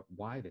figure out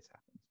why this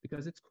happens,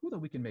 because it's cool that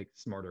we can make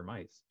smarter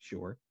mice,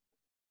 sure,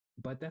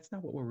 but that's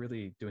not what we're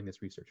really doing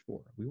this research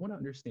for. We want to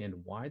understand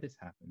why this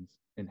happens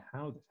and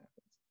how this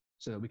happens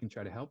so that we can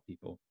try to help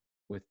people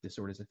with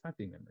disorders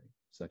affecting memory,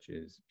 such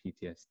as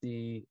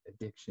PTSD,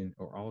 addiction,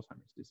 or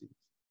Alzheimer's disease.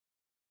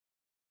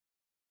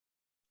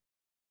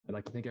 I'd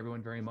like to thank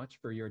everyone very much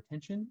for your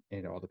attention,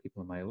 and all the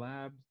people in my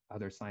lab,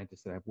 other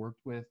scientists that I've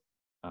worked with,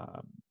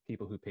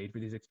 people who paid for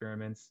these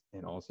experiments,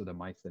 and also the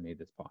mice that made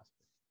this possible.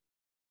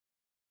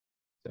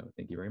 So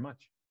thank you very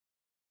much.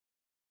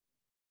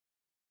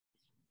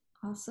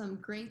 Awesome.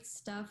 Great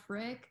stuff,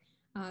 Rick.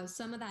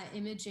 Some of that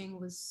imaging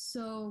was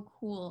so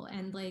cool.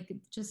 And like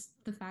just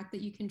the fact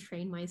that you can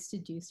train mice to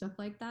do stuff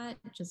like that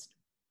just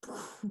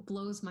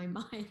blows my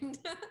mind.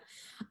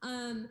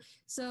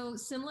 So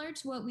similar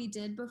to what we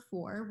did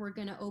before, we're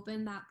going to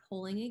open that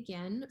polling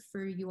again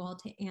for you all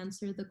to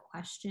answer the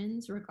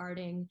questions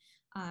regarding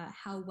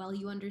how well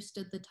you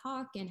understood the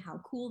talk and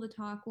how cool the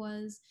talk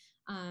was.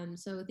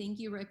 So thank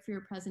you, Rick, for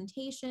your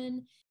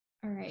presentation.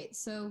 All right,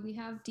 so we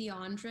have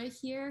Deandra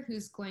here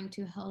who's going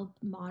to help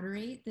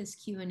moderate this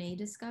Q&A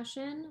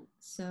discussion.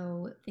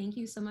 So thank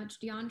you so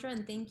much, Deandra,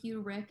 and thank you,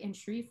 Rick and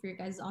Sharif, for your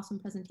guys' awesome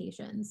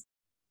presentations.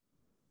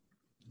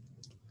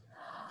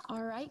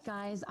 All right,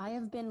 guys, I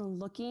have been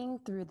looking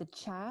through the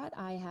chat.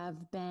 I have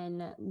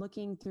been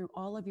looking through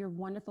all of your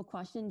wonderful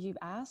questions you've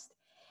asked,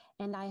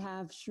 and I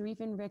have Sharif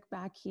and Rick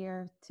back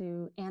here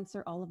to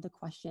answer all of the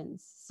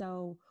questions.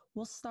 So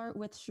we'll start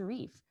with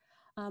Sharif.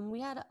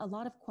 We had a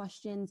lot of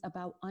questions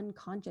about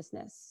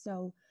unconsciousness.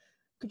 So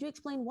could you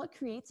explain what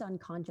creates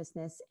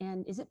unconsciousness,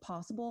 and is it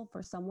possible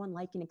for someone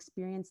like an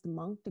experienced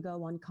monk to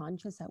go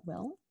unconscious at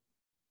will?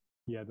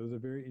 Yeah, those are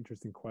very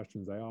interesting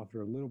questions. I offer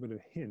a little bit of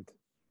hint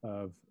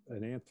of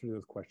an answer to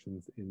those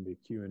questions in the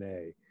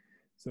Q&A.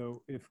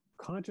 So if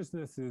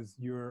consciousness is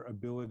your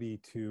ability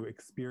to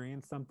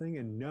experience something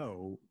and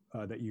know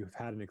that you've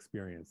had an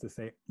experience, to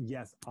say,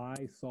 yes,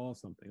 I saw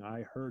something,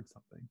 I heard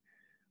something,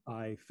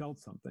 I felt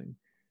something.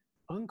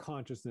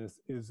 Unconsciousness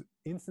is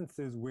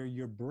instances where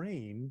your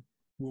brain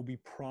will be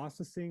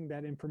processing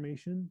that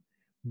information,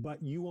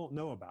 but you won't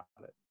know about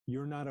it.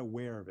 You're not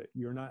aware of it.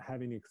 You're not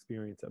having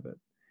experience of it.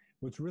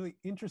 What's really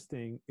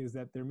interesting is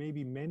that there may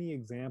be many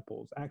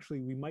examples.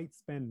 Actually, we might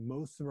spend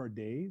most of our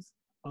days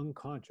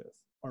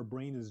unconscious. Our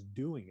brain is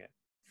doing it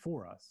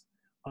for us,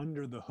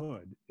 under the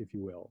hood, if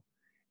you will.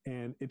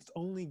 And it's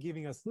only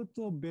giving us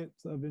little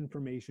bits of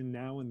information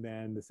now and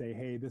then to say,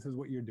 hey, this is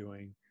what you're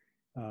doing.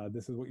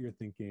 This is what you're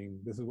thinking,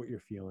 this is what you're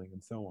feeling,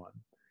 and so on.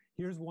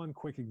 Here's one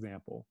quick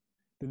example.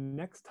 The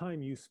next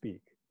time you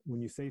speak, when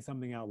you say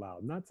something out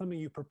loud, not something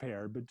you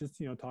prepared, but just,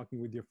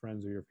 talking with your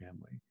friends or your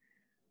family,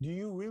 do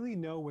you really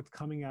know what's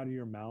coming out of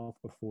your mouth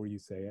before you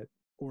say it?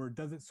 Or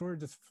does it sort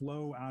of just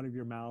flow out of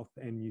your mouth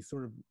and you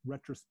sort of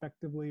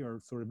retrospectively or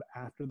sort of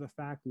after the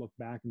fact look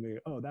back and go,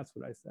 oh, that's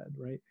what I said,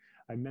 right?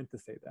 I meant to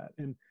say that.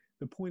 And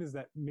the point is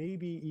that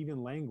maybe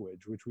even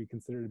language, which we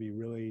consider to be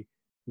really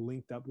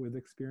linked up with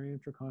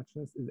experience or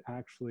consciousness, is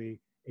actually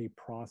a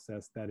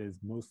process that is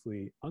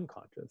mostly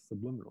unconscious,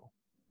 subliminal.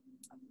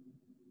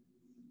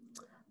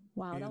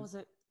 Wow, that was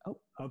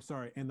I'm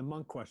sorry. And the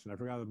monk question, I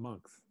forgot the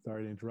monks.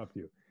 Sorry to interrupt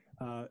you.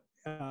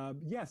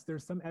 Yes,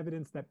 there's some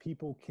evidence that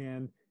people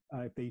can,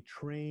 if they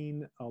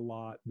train a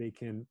lot, they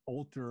can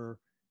alter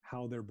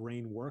how their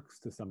brain works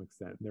to some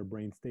extent, their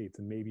brain states.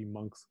 And maybe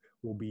monks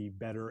will be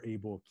better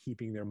able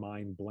keeping their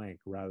mind blank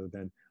rather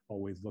than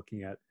always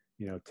looking at,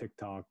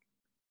 TikTok,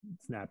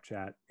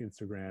 Snapchat,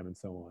 Instagram, and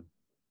so on.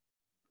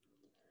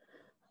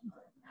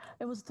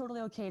 It was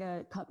totally okay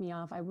to cut me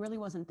off. I really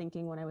wasn't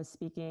thinking when I was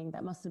speaking.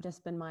 That must have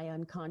just been my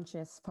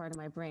unconscious part of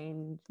my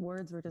brain.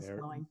 Words were just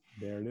flowing.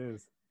 There it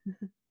is.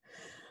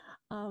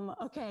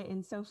 Okay,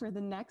 and so for the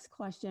next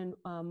question,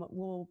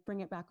 we'll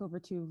bring it back over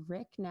to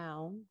Rick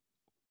now.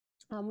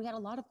 We had a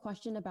lot of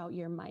question about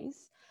your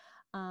mice.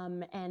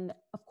 And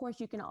of course,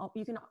 you can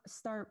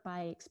start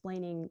by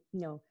explaining,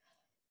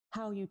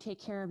 how you take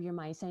care of your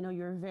mice. I know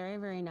you're very,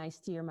 very nice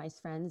to your mice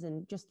friends,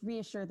 and just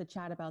reassure the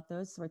chat about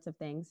those sorts of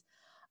things.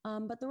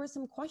 But there were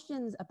some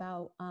questions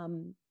about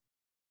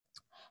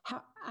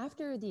how,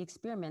 after the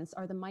experiments,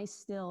 are the mice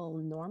still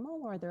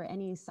normal? Or are there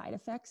any side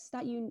effects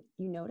that you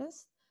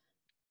noticed?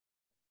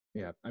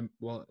 Yeah,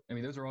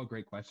 those are all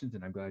great questions,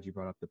 and I'm glad you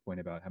brought up the point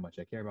about how much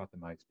I care about the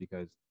mice,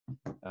 because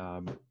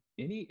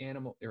any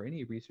animal or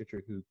any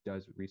researcher who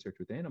does research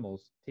with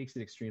animals takes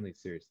it extremely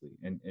seriously,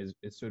 and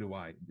so do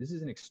I. This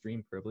is an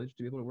extreme privilege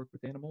to be able to work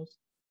with animals,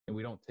 and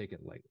we don't take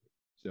it lightly.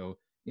 So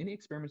any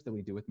experiments that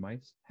we do with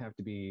mice have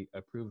to be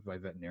approved by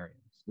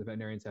veterinarians. The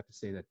veterinarians have to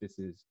say that this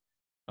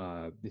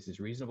is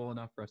reasonable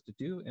enough for us to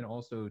do, and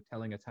also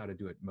telling us how to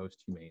do it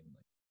most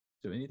humanely.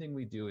 So anything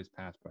we do is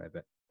passed through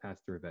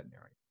a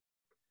veterinarian.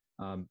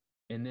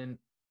 And then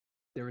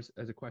there was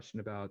a question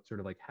about sort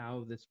of like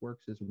how this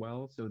works as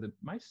well. So the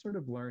mice sort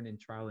of learn in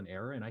trial and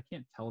error, and I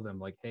can't tell them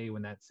like, hey,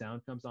 when that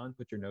sound comes on,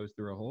 put your nose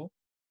through a hole.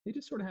 They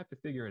just sort of have to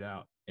figure it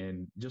out.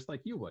 And just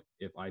like you would,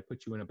 if I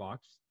put you in a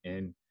box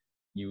and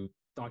you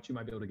thought you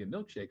might be able to get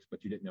milkshakes,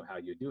 but you didn't know how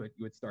you do it,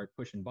 you would start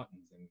pushing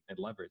buttons and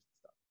levers and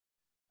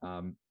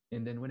stuff.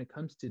 And then when it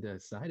comes to the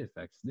side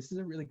effects, this is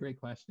a really great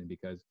question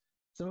because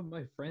some of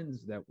my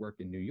friends that work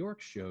in New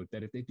York showed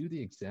that if they do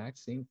the exact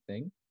same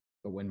thing,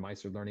 but when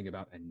mice are learning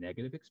about a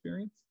negative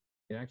experience,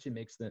 it actually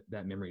makes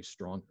that memory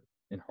stronger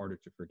and harder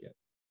to forget.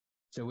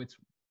 So it's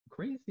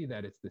crazy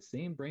that it's the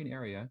same brain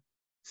area,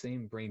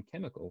 same brain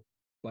chemical,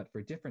 but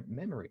for different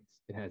memories,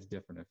 it has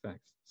different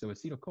effects. So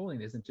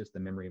acetylcholine isn't just a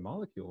memory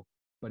molecule,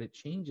 but it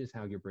changes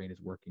how your brain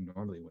is working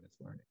normally when it's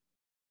learning.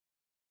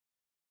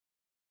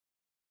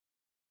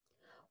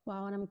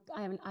 Wow,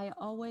 and I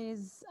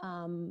always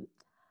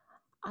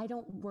I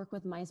don't work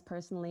with mice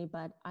personally,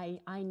 but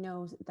I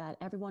know that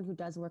everyone who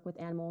does work with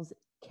animals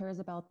cares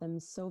about them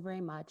so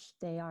very much.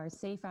 They are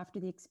safe after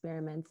the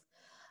experiments.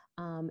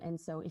 And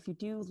so if you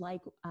do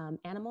like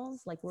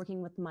animals, like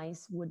working with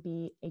mice would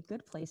be a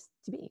good place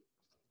to be.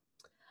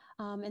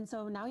 And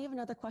so now we have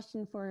another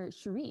question for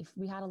Sharif.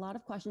 We had a lot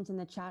of questions in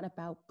the chat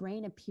about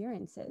brain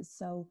appearances.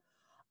 So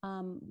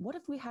what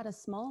if we had a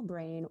small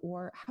brain,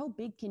 or how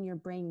big can your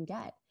brain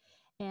get?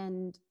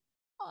 And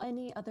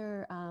any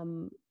other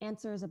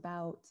answers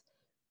about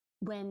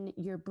when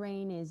your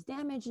brain is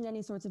damaged in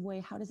any sorts of way,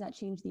 how does that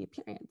change the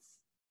appearance?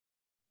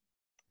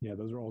 Yeah,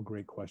 those are all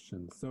great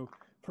questions. So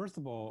first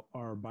of all,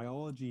 our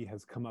biology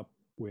has come up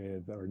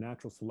with, or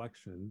natural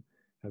selection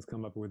has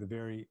come up with a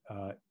very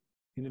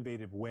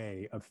innovative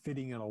way of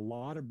fitting in a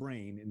lot of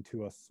brain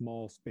into a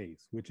small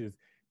space, which is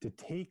to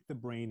take the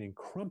brain and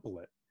crumple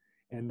it.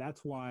 And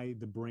that's why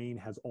the brain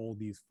has all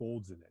these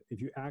folds in it. If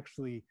you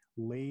actually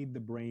laid the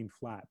brain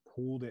flat,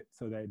 pulled it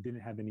so that it didn't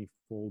have any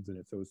folds in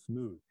it, so it was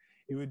smooth,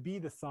 it would be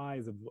the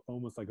size of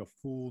almost like a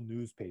full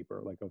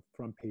newspaper, like a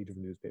front page of a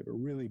newspaper,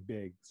 really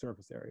big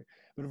surface area.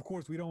 But of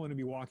course, we don't want to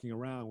be walking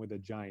around with a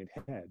giant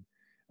head.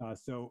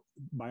 So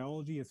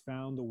biology has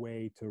found a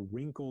way to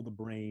wrinkle the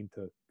brain,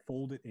 to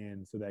fold it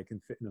in so that it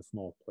can fit in a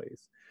small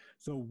place.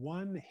 So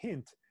one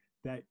hint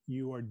that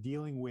you are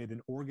dealing with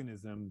an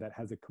organism that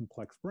has a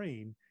complex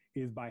brain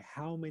is by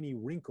how many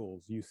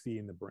wrinkles you see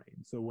in the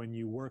brain. So when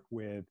you work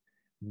with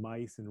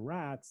mice and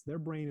rats, their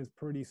brain is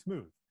pretty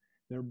smooth.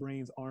 Their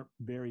brains aren't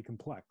very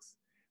complex.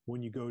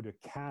 When you go to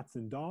cats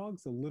and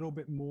dogs, a little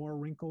bit more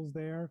wrinkles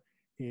there.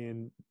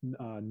 In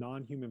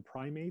non-human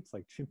primates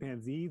like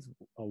chimpanzees,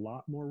 a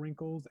lot more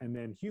wrinkles. And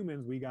then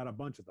humans, we got a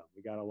bunch of them.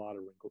 We got a lot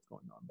of wrinkles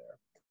going on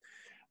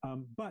there.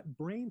 But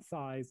brain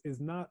size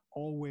is not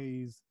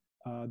always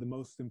the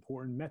most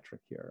important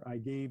metric here. I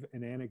gave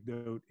an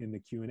anecdote in the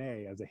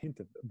Q&A as a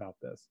hint about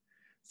this.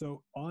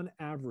 So on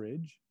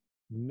average,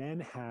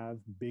 men have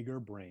bigger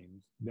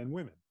brains than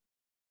women.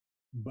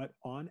 But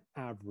on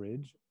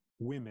average,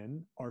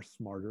 women are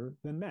smarter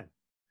than men.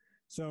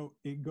 So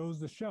it goes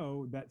to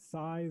show that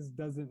size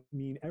doesn't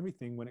mean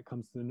everything when it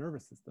comes to the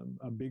nervous system.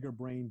 A bigger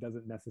brain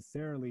doesn't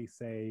necessarily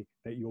say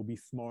that you'll be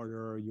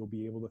smarter, you'll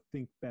be able to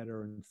think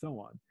better, and so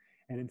on.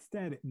 And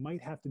instead, it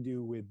might have to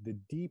do with the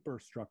deeper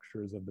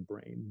structures of the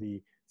brain,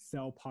 the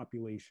cell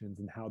populations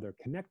and how they're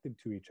connected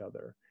to each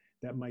other,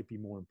 that might be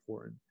more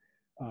important.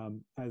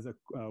 As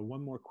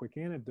one more quick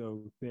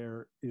anecdote,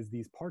 there is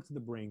these parts of the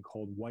brain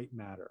called white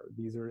matter.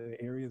 These are the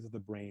areas of the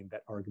brain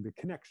that are the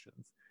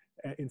connections.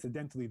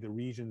 Incidentally, the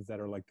regions that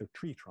are like the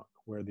tree trunk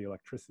where the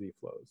electricity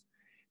flows.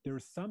 There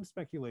is some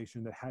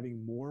speculation that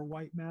having more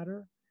white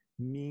matter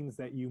means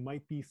that you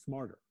might be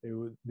smarter.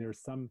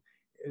 There's some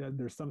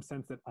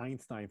sense that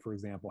Einstein, for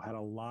example, had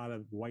a lot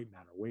of white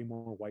matter, way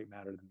more white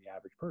matter than the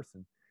average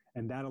person.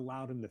 And that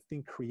allowed him to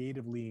think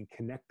creatively and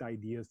connect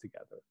ideas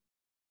together.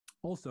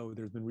 Also,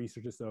 there's been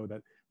research to show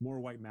that more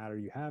white matter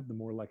you have, the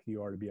more likely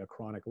you are to be a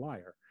chronic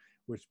liar,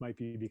 which might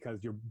be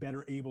because you're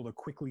better able to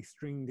quickly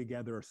string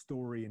together a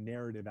story and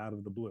narrative out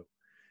of the blue.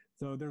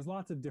 So there's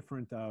lots of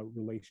different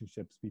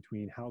relationships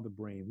between how the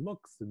brain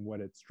looks and what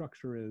its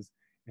structure is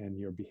and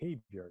your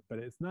behavior, but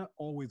it's not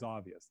always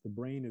obvious. The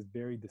brain is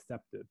very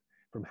deceptive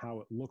from how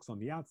it looks on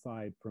the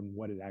outside from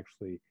what it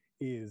actually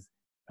is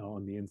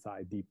on the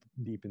inside,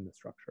 deep in the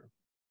structure.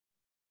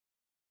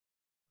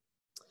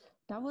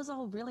 That was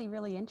all really,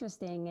 really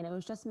interesting. And it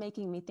was just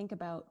making me think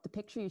about the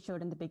picture you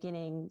showed in the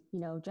beginning. You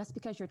know, just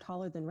because you're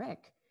taller than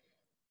Rick,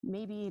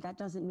 maybe that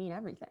doesn't mean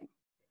everything.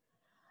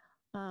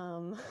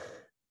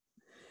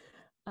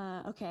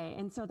 Okay,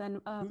 and so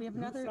then we have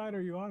another. Whose side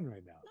are you on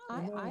right now?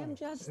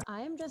 I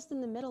am just in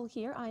the middle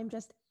here. I am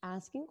just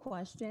asking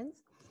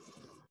questions.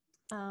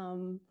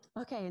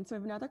 Okay, and so we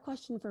have another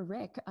question for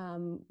Rick.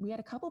 We had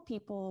a couple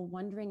people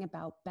wondering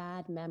about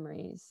bad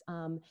memories.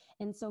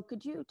 And so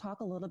could you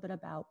talk a little bit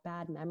about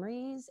bad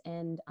memories?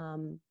 And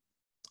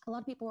a lot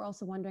of people were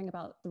also wondering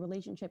about the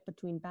relationship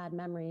between bad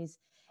memories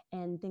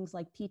and things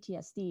like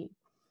PTSD.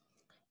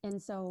 And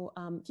so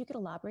if you could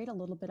elaborate a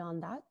little bit on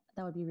that,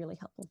 that would be really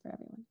helpful for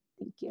everyone.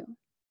 Thank you.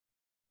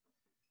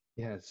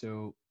 Yeah,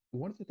 so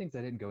one of the things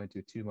I didn't go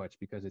into too much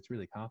because it's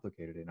really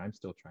complicated and I'm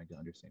still trying to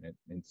understand it,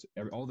 and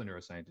all the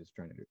neuroscientists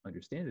trying to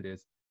understand it,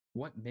 is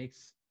what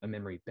makes a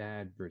memory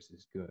bad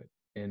versus good.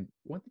 And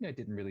one thing I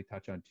didn't really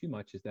touch on too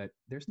much is that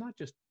there's not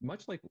just,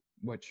 much like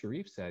what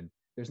Sharif said,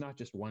 there's not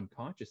just one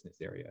consciousness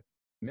area.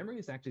 Memory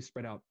is actually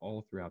spread out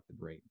all throughout the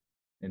brain.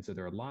 And so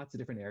there are lots of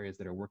different areas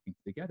that are working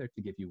together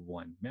to give you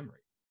one memory.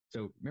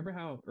 So remember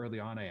how early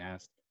on I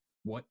asked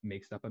what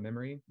makes up a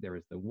memory? There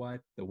is the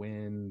what, the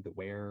when, the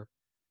where,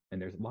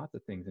 and there's lots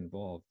of things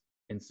involved.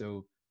 And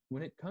so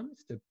when it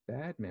comes to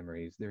bad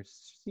memories, there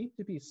seem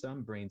to be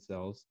some brain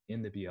cells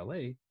in the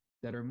BLA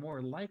that are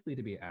more likely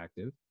to be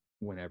active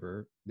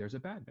whenever there's a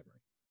bad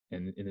memory.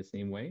 And in the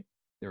same way,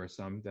 there are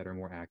some that are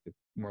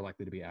more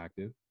likely to be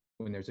active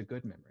when there's a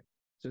good memory.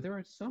 So there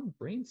are some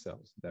brain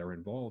cells that are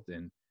involved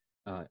in,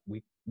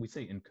 we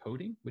say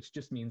encoding, which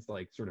just means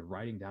like sort of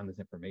writing down this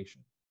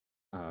information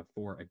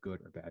for a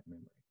good or bad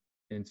memory.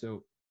 And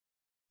so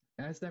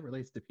as that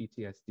relates to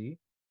PTSD,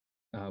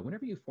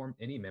 whenever you form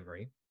any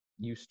memory,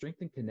 you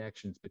strengthen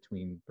connections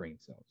between brain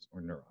cells or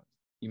neurons.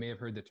 You may have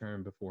heard the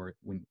term before,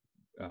 when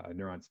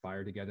neurons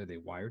fire together, they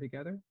wire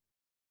together.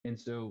 And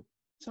so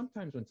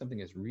sometimes when something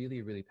is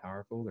really, really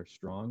powerful or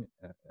strong,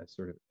 a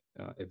sort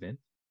of event,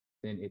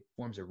 then it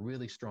forms a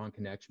really strong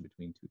connection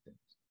between two things.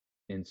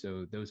 And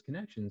so those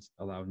connections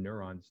allow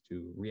neurons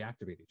to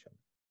reactivate each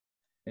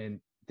other. And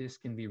this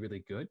can be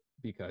really good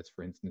because,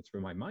 for instance,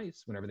 for my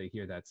mice, whenever they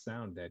hear that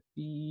sound, that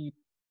beep,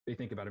 they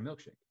think about a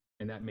milkshake.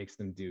 And that makes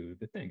them do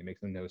the thing. It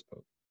makes them nose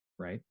poke,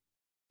 right?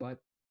 But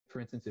for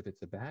instance, if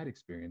it's a bad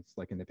experience,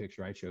 like in the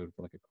picture I showed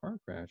for like a car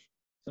crash,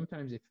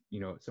 sometimes if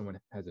someone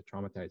has a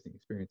traumatizing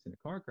experience in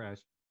a car crash,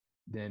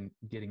 then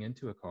getting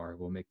into a car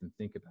will make them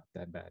think about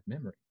that bad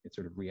memory. It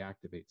sort of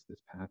reactivates this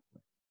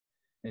pathway.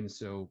 And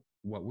so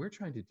what we're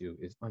trying to do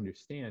is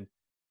understand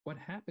what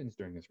happens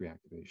during this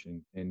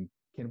reactivation, and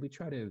can we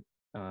try to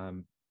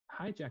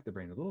hijack the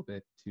brain a little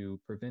bit to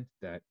prevent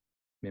that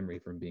memory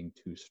from being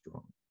too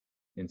strong.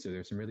 And so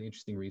there's some really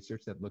interesting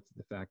research that looks at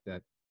the fact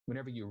that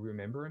whenever you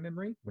remember a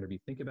memory, whenever you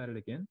think about it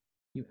again,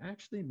 you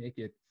actually make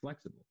it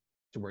flexible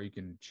to where you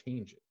can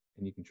change it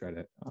and you can try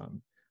to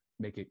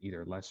make it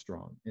either less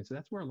strong. And so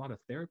that's where a lot of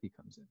therapy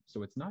comes in.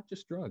 So it's not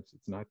just drugs.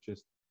 It's not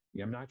just,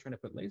 I'm not trying to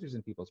put lasers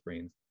in people's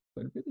brains,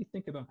 but really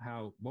think about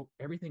how,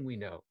 everything we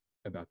know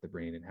about the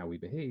brain and how we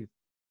behave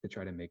to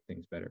try to make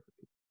things better for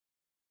people.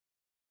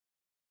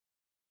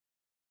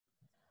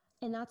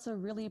 And that's a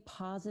really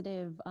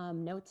positive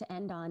note to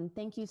end on.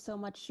 Thank you so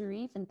much,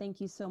 Sharif, and thank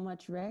you so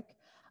much, Rick.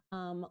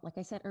 Like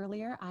I said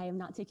earlier, I am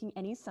not taking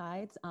any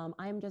sides.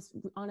 I'm just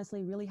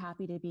honestly really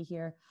happy to be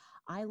here.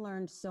 I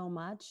learned so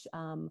much,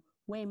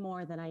 way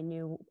more than I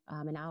knew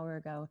an hour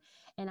ago.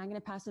 And I'm going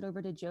to pass it over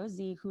to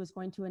Josie, who is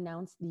going to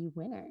announce the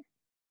winner.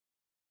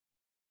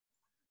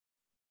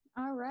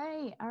 All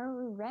right, are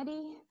we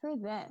ready for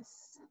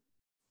this?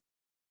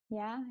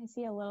 Yeah, I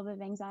see a little bit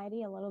of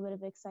anxiety, a little bit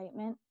of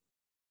excitement.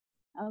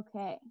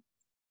 Okay,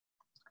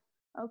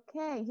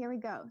 here we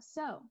go.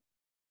 So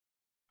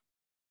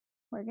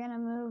we're gonna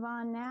move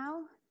on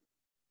now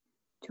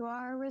to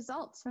our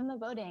results from the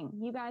voting.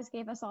 You guys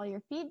gave us all your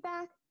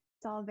feedback.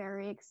 It's all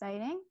very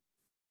exciting.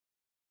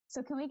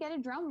 So can we get a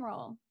drum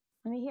roll?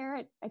 Let me hear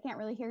it. I can't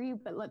really hear you,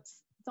 but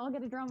let's all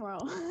get a drum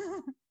roll.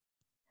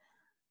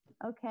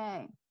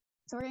 Okay,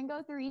 so we're gonna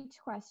go through each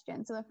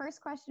question. So the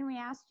first question we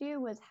asked you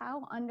was,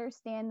 how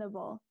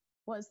understandable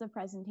was the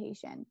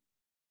presentation?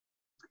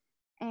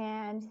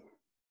 And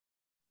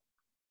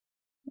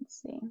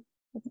let's see.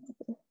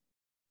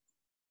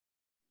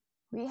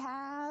 We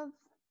have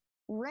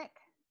Rick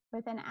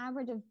with an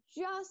average of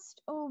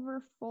just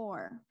over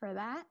 4 for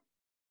that.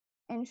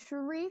 And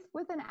Sharif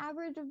with an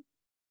average of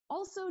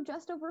also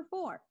just over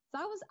 4. So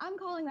I'm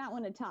calling that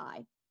one a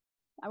tie.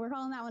 We're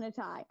calling that one a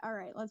tie. All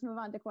right, let's move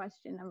on to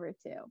question number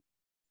 2.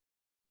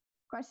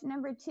 Question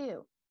number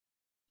 2.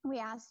 We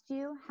asked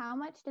you, how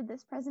much did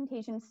this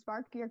presentation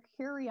spark your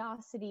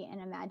curiosity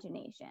and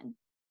imagination?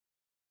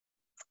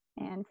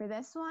 And for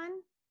this one,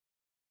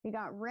 we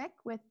got Rick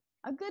with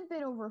a good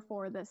bit over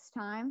 4 this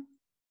time.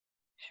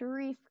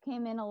 Sharif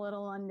came in a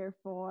little under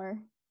 4.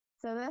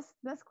 So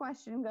this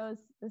question goes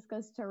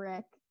to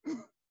Rick.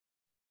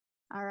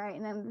 All right,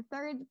 and then the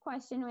third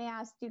question we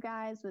asked you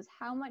guys was,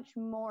 how much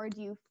more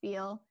do you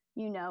feel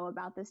you know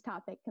about this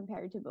topic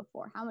compared to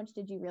before? How much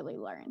did you really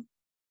learn?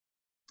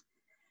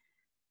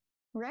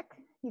 Rick,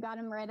 you got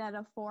him right at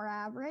a 4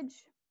 average.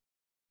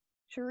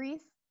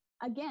 Sharif,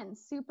 again,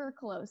 super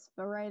close,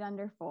 but right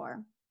under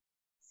 4.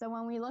 So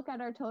when we look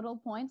at our total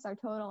points, our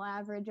total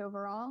average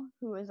overall,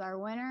 who is our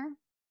winner?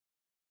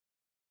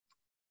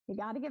 You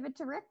got to give it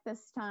to Rick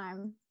this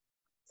time.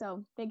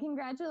 So big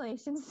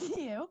congratulations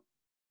to you.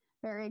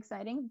 Very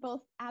exciting.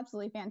 Both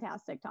absolutely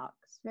fantastic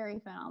talks. Very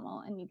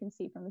phenomenal. And you can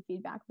see from the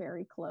feedback,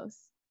 very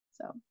close.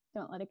 So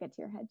don't let it get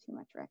to your head too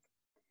much, Rick.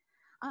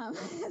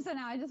 So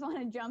now I just want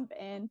to jump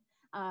in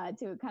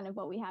to kind of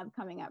what we have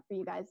coming up for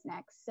you guys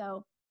next.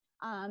 So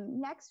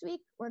next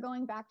week, we're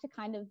going back to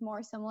kind of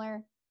more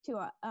similar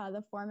to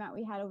the format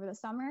we had over the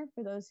summer.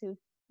 For those who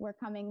were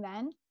coming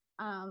then,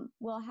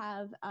 we'll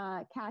have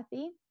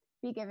Kathy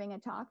be giving a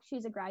talk.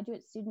 She's a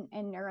graduate student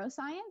in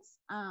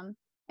neuroscience.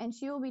 and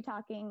she will be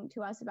talking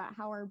to us about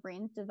how our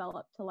brains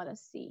develop to let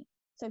us see.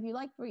 So if you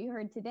liked what you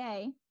heard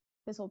today,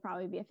 this will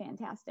probably be a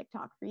fantastic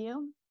talk for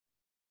you.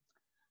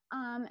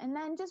 And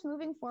then just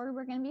moving forward,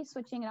 we're going to be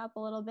switching it up a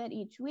little bit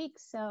each week.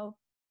 So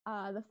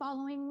the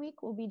following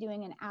week, we'll be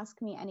doing an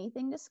Ask Me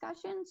Anything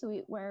discussion,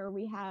 where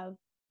we have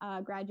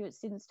graduate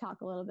students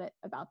talk a little bit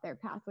about their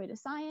pathway to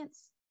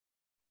science.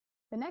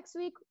 The next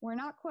week, we're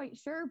not quite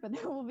sure, but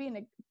there will be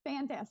a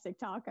fantastic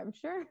talk, I'm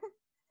sure.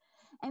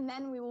 And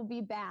then we will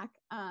be back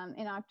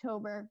in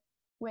October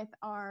with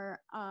our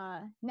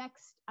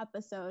next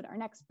episode, our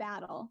next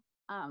battle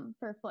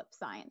for Flip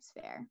Science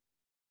Fair.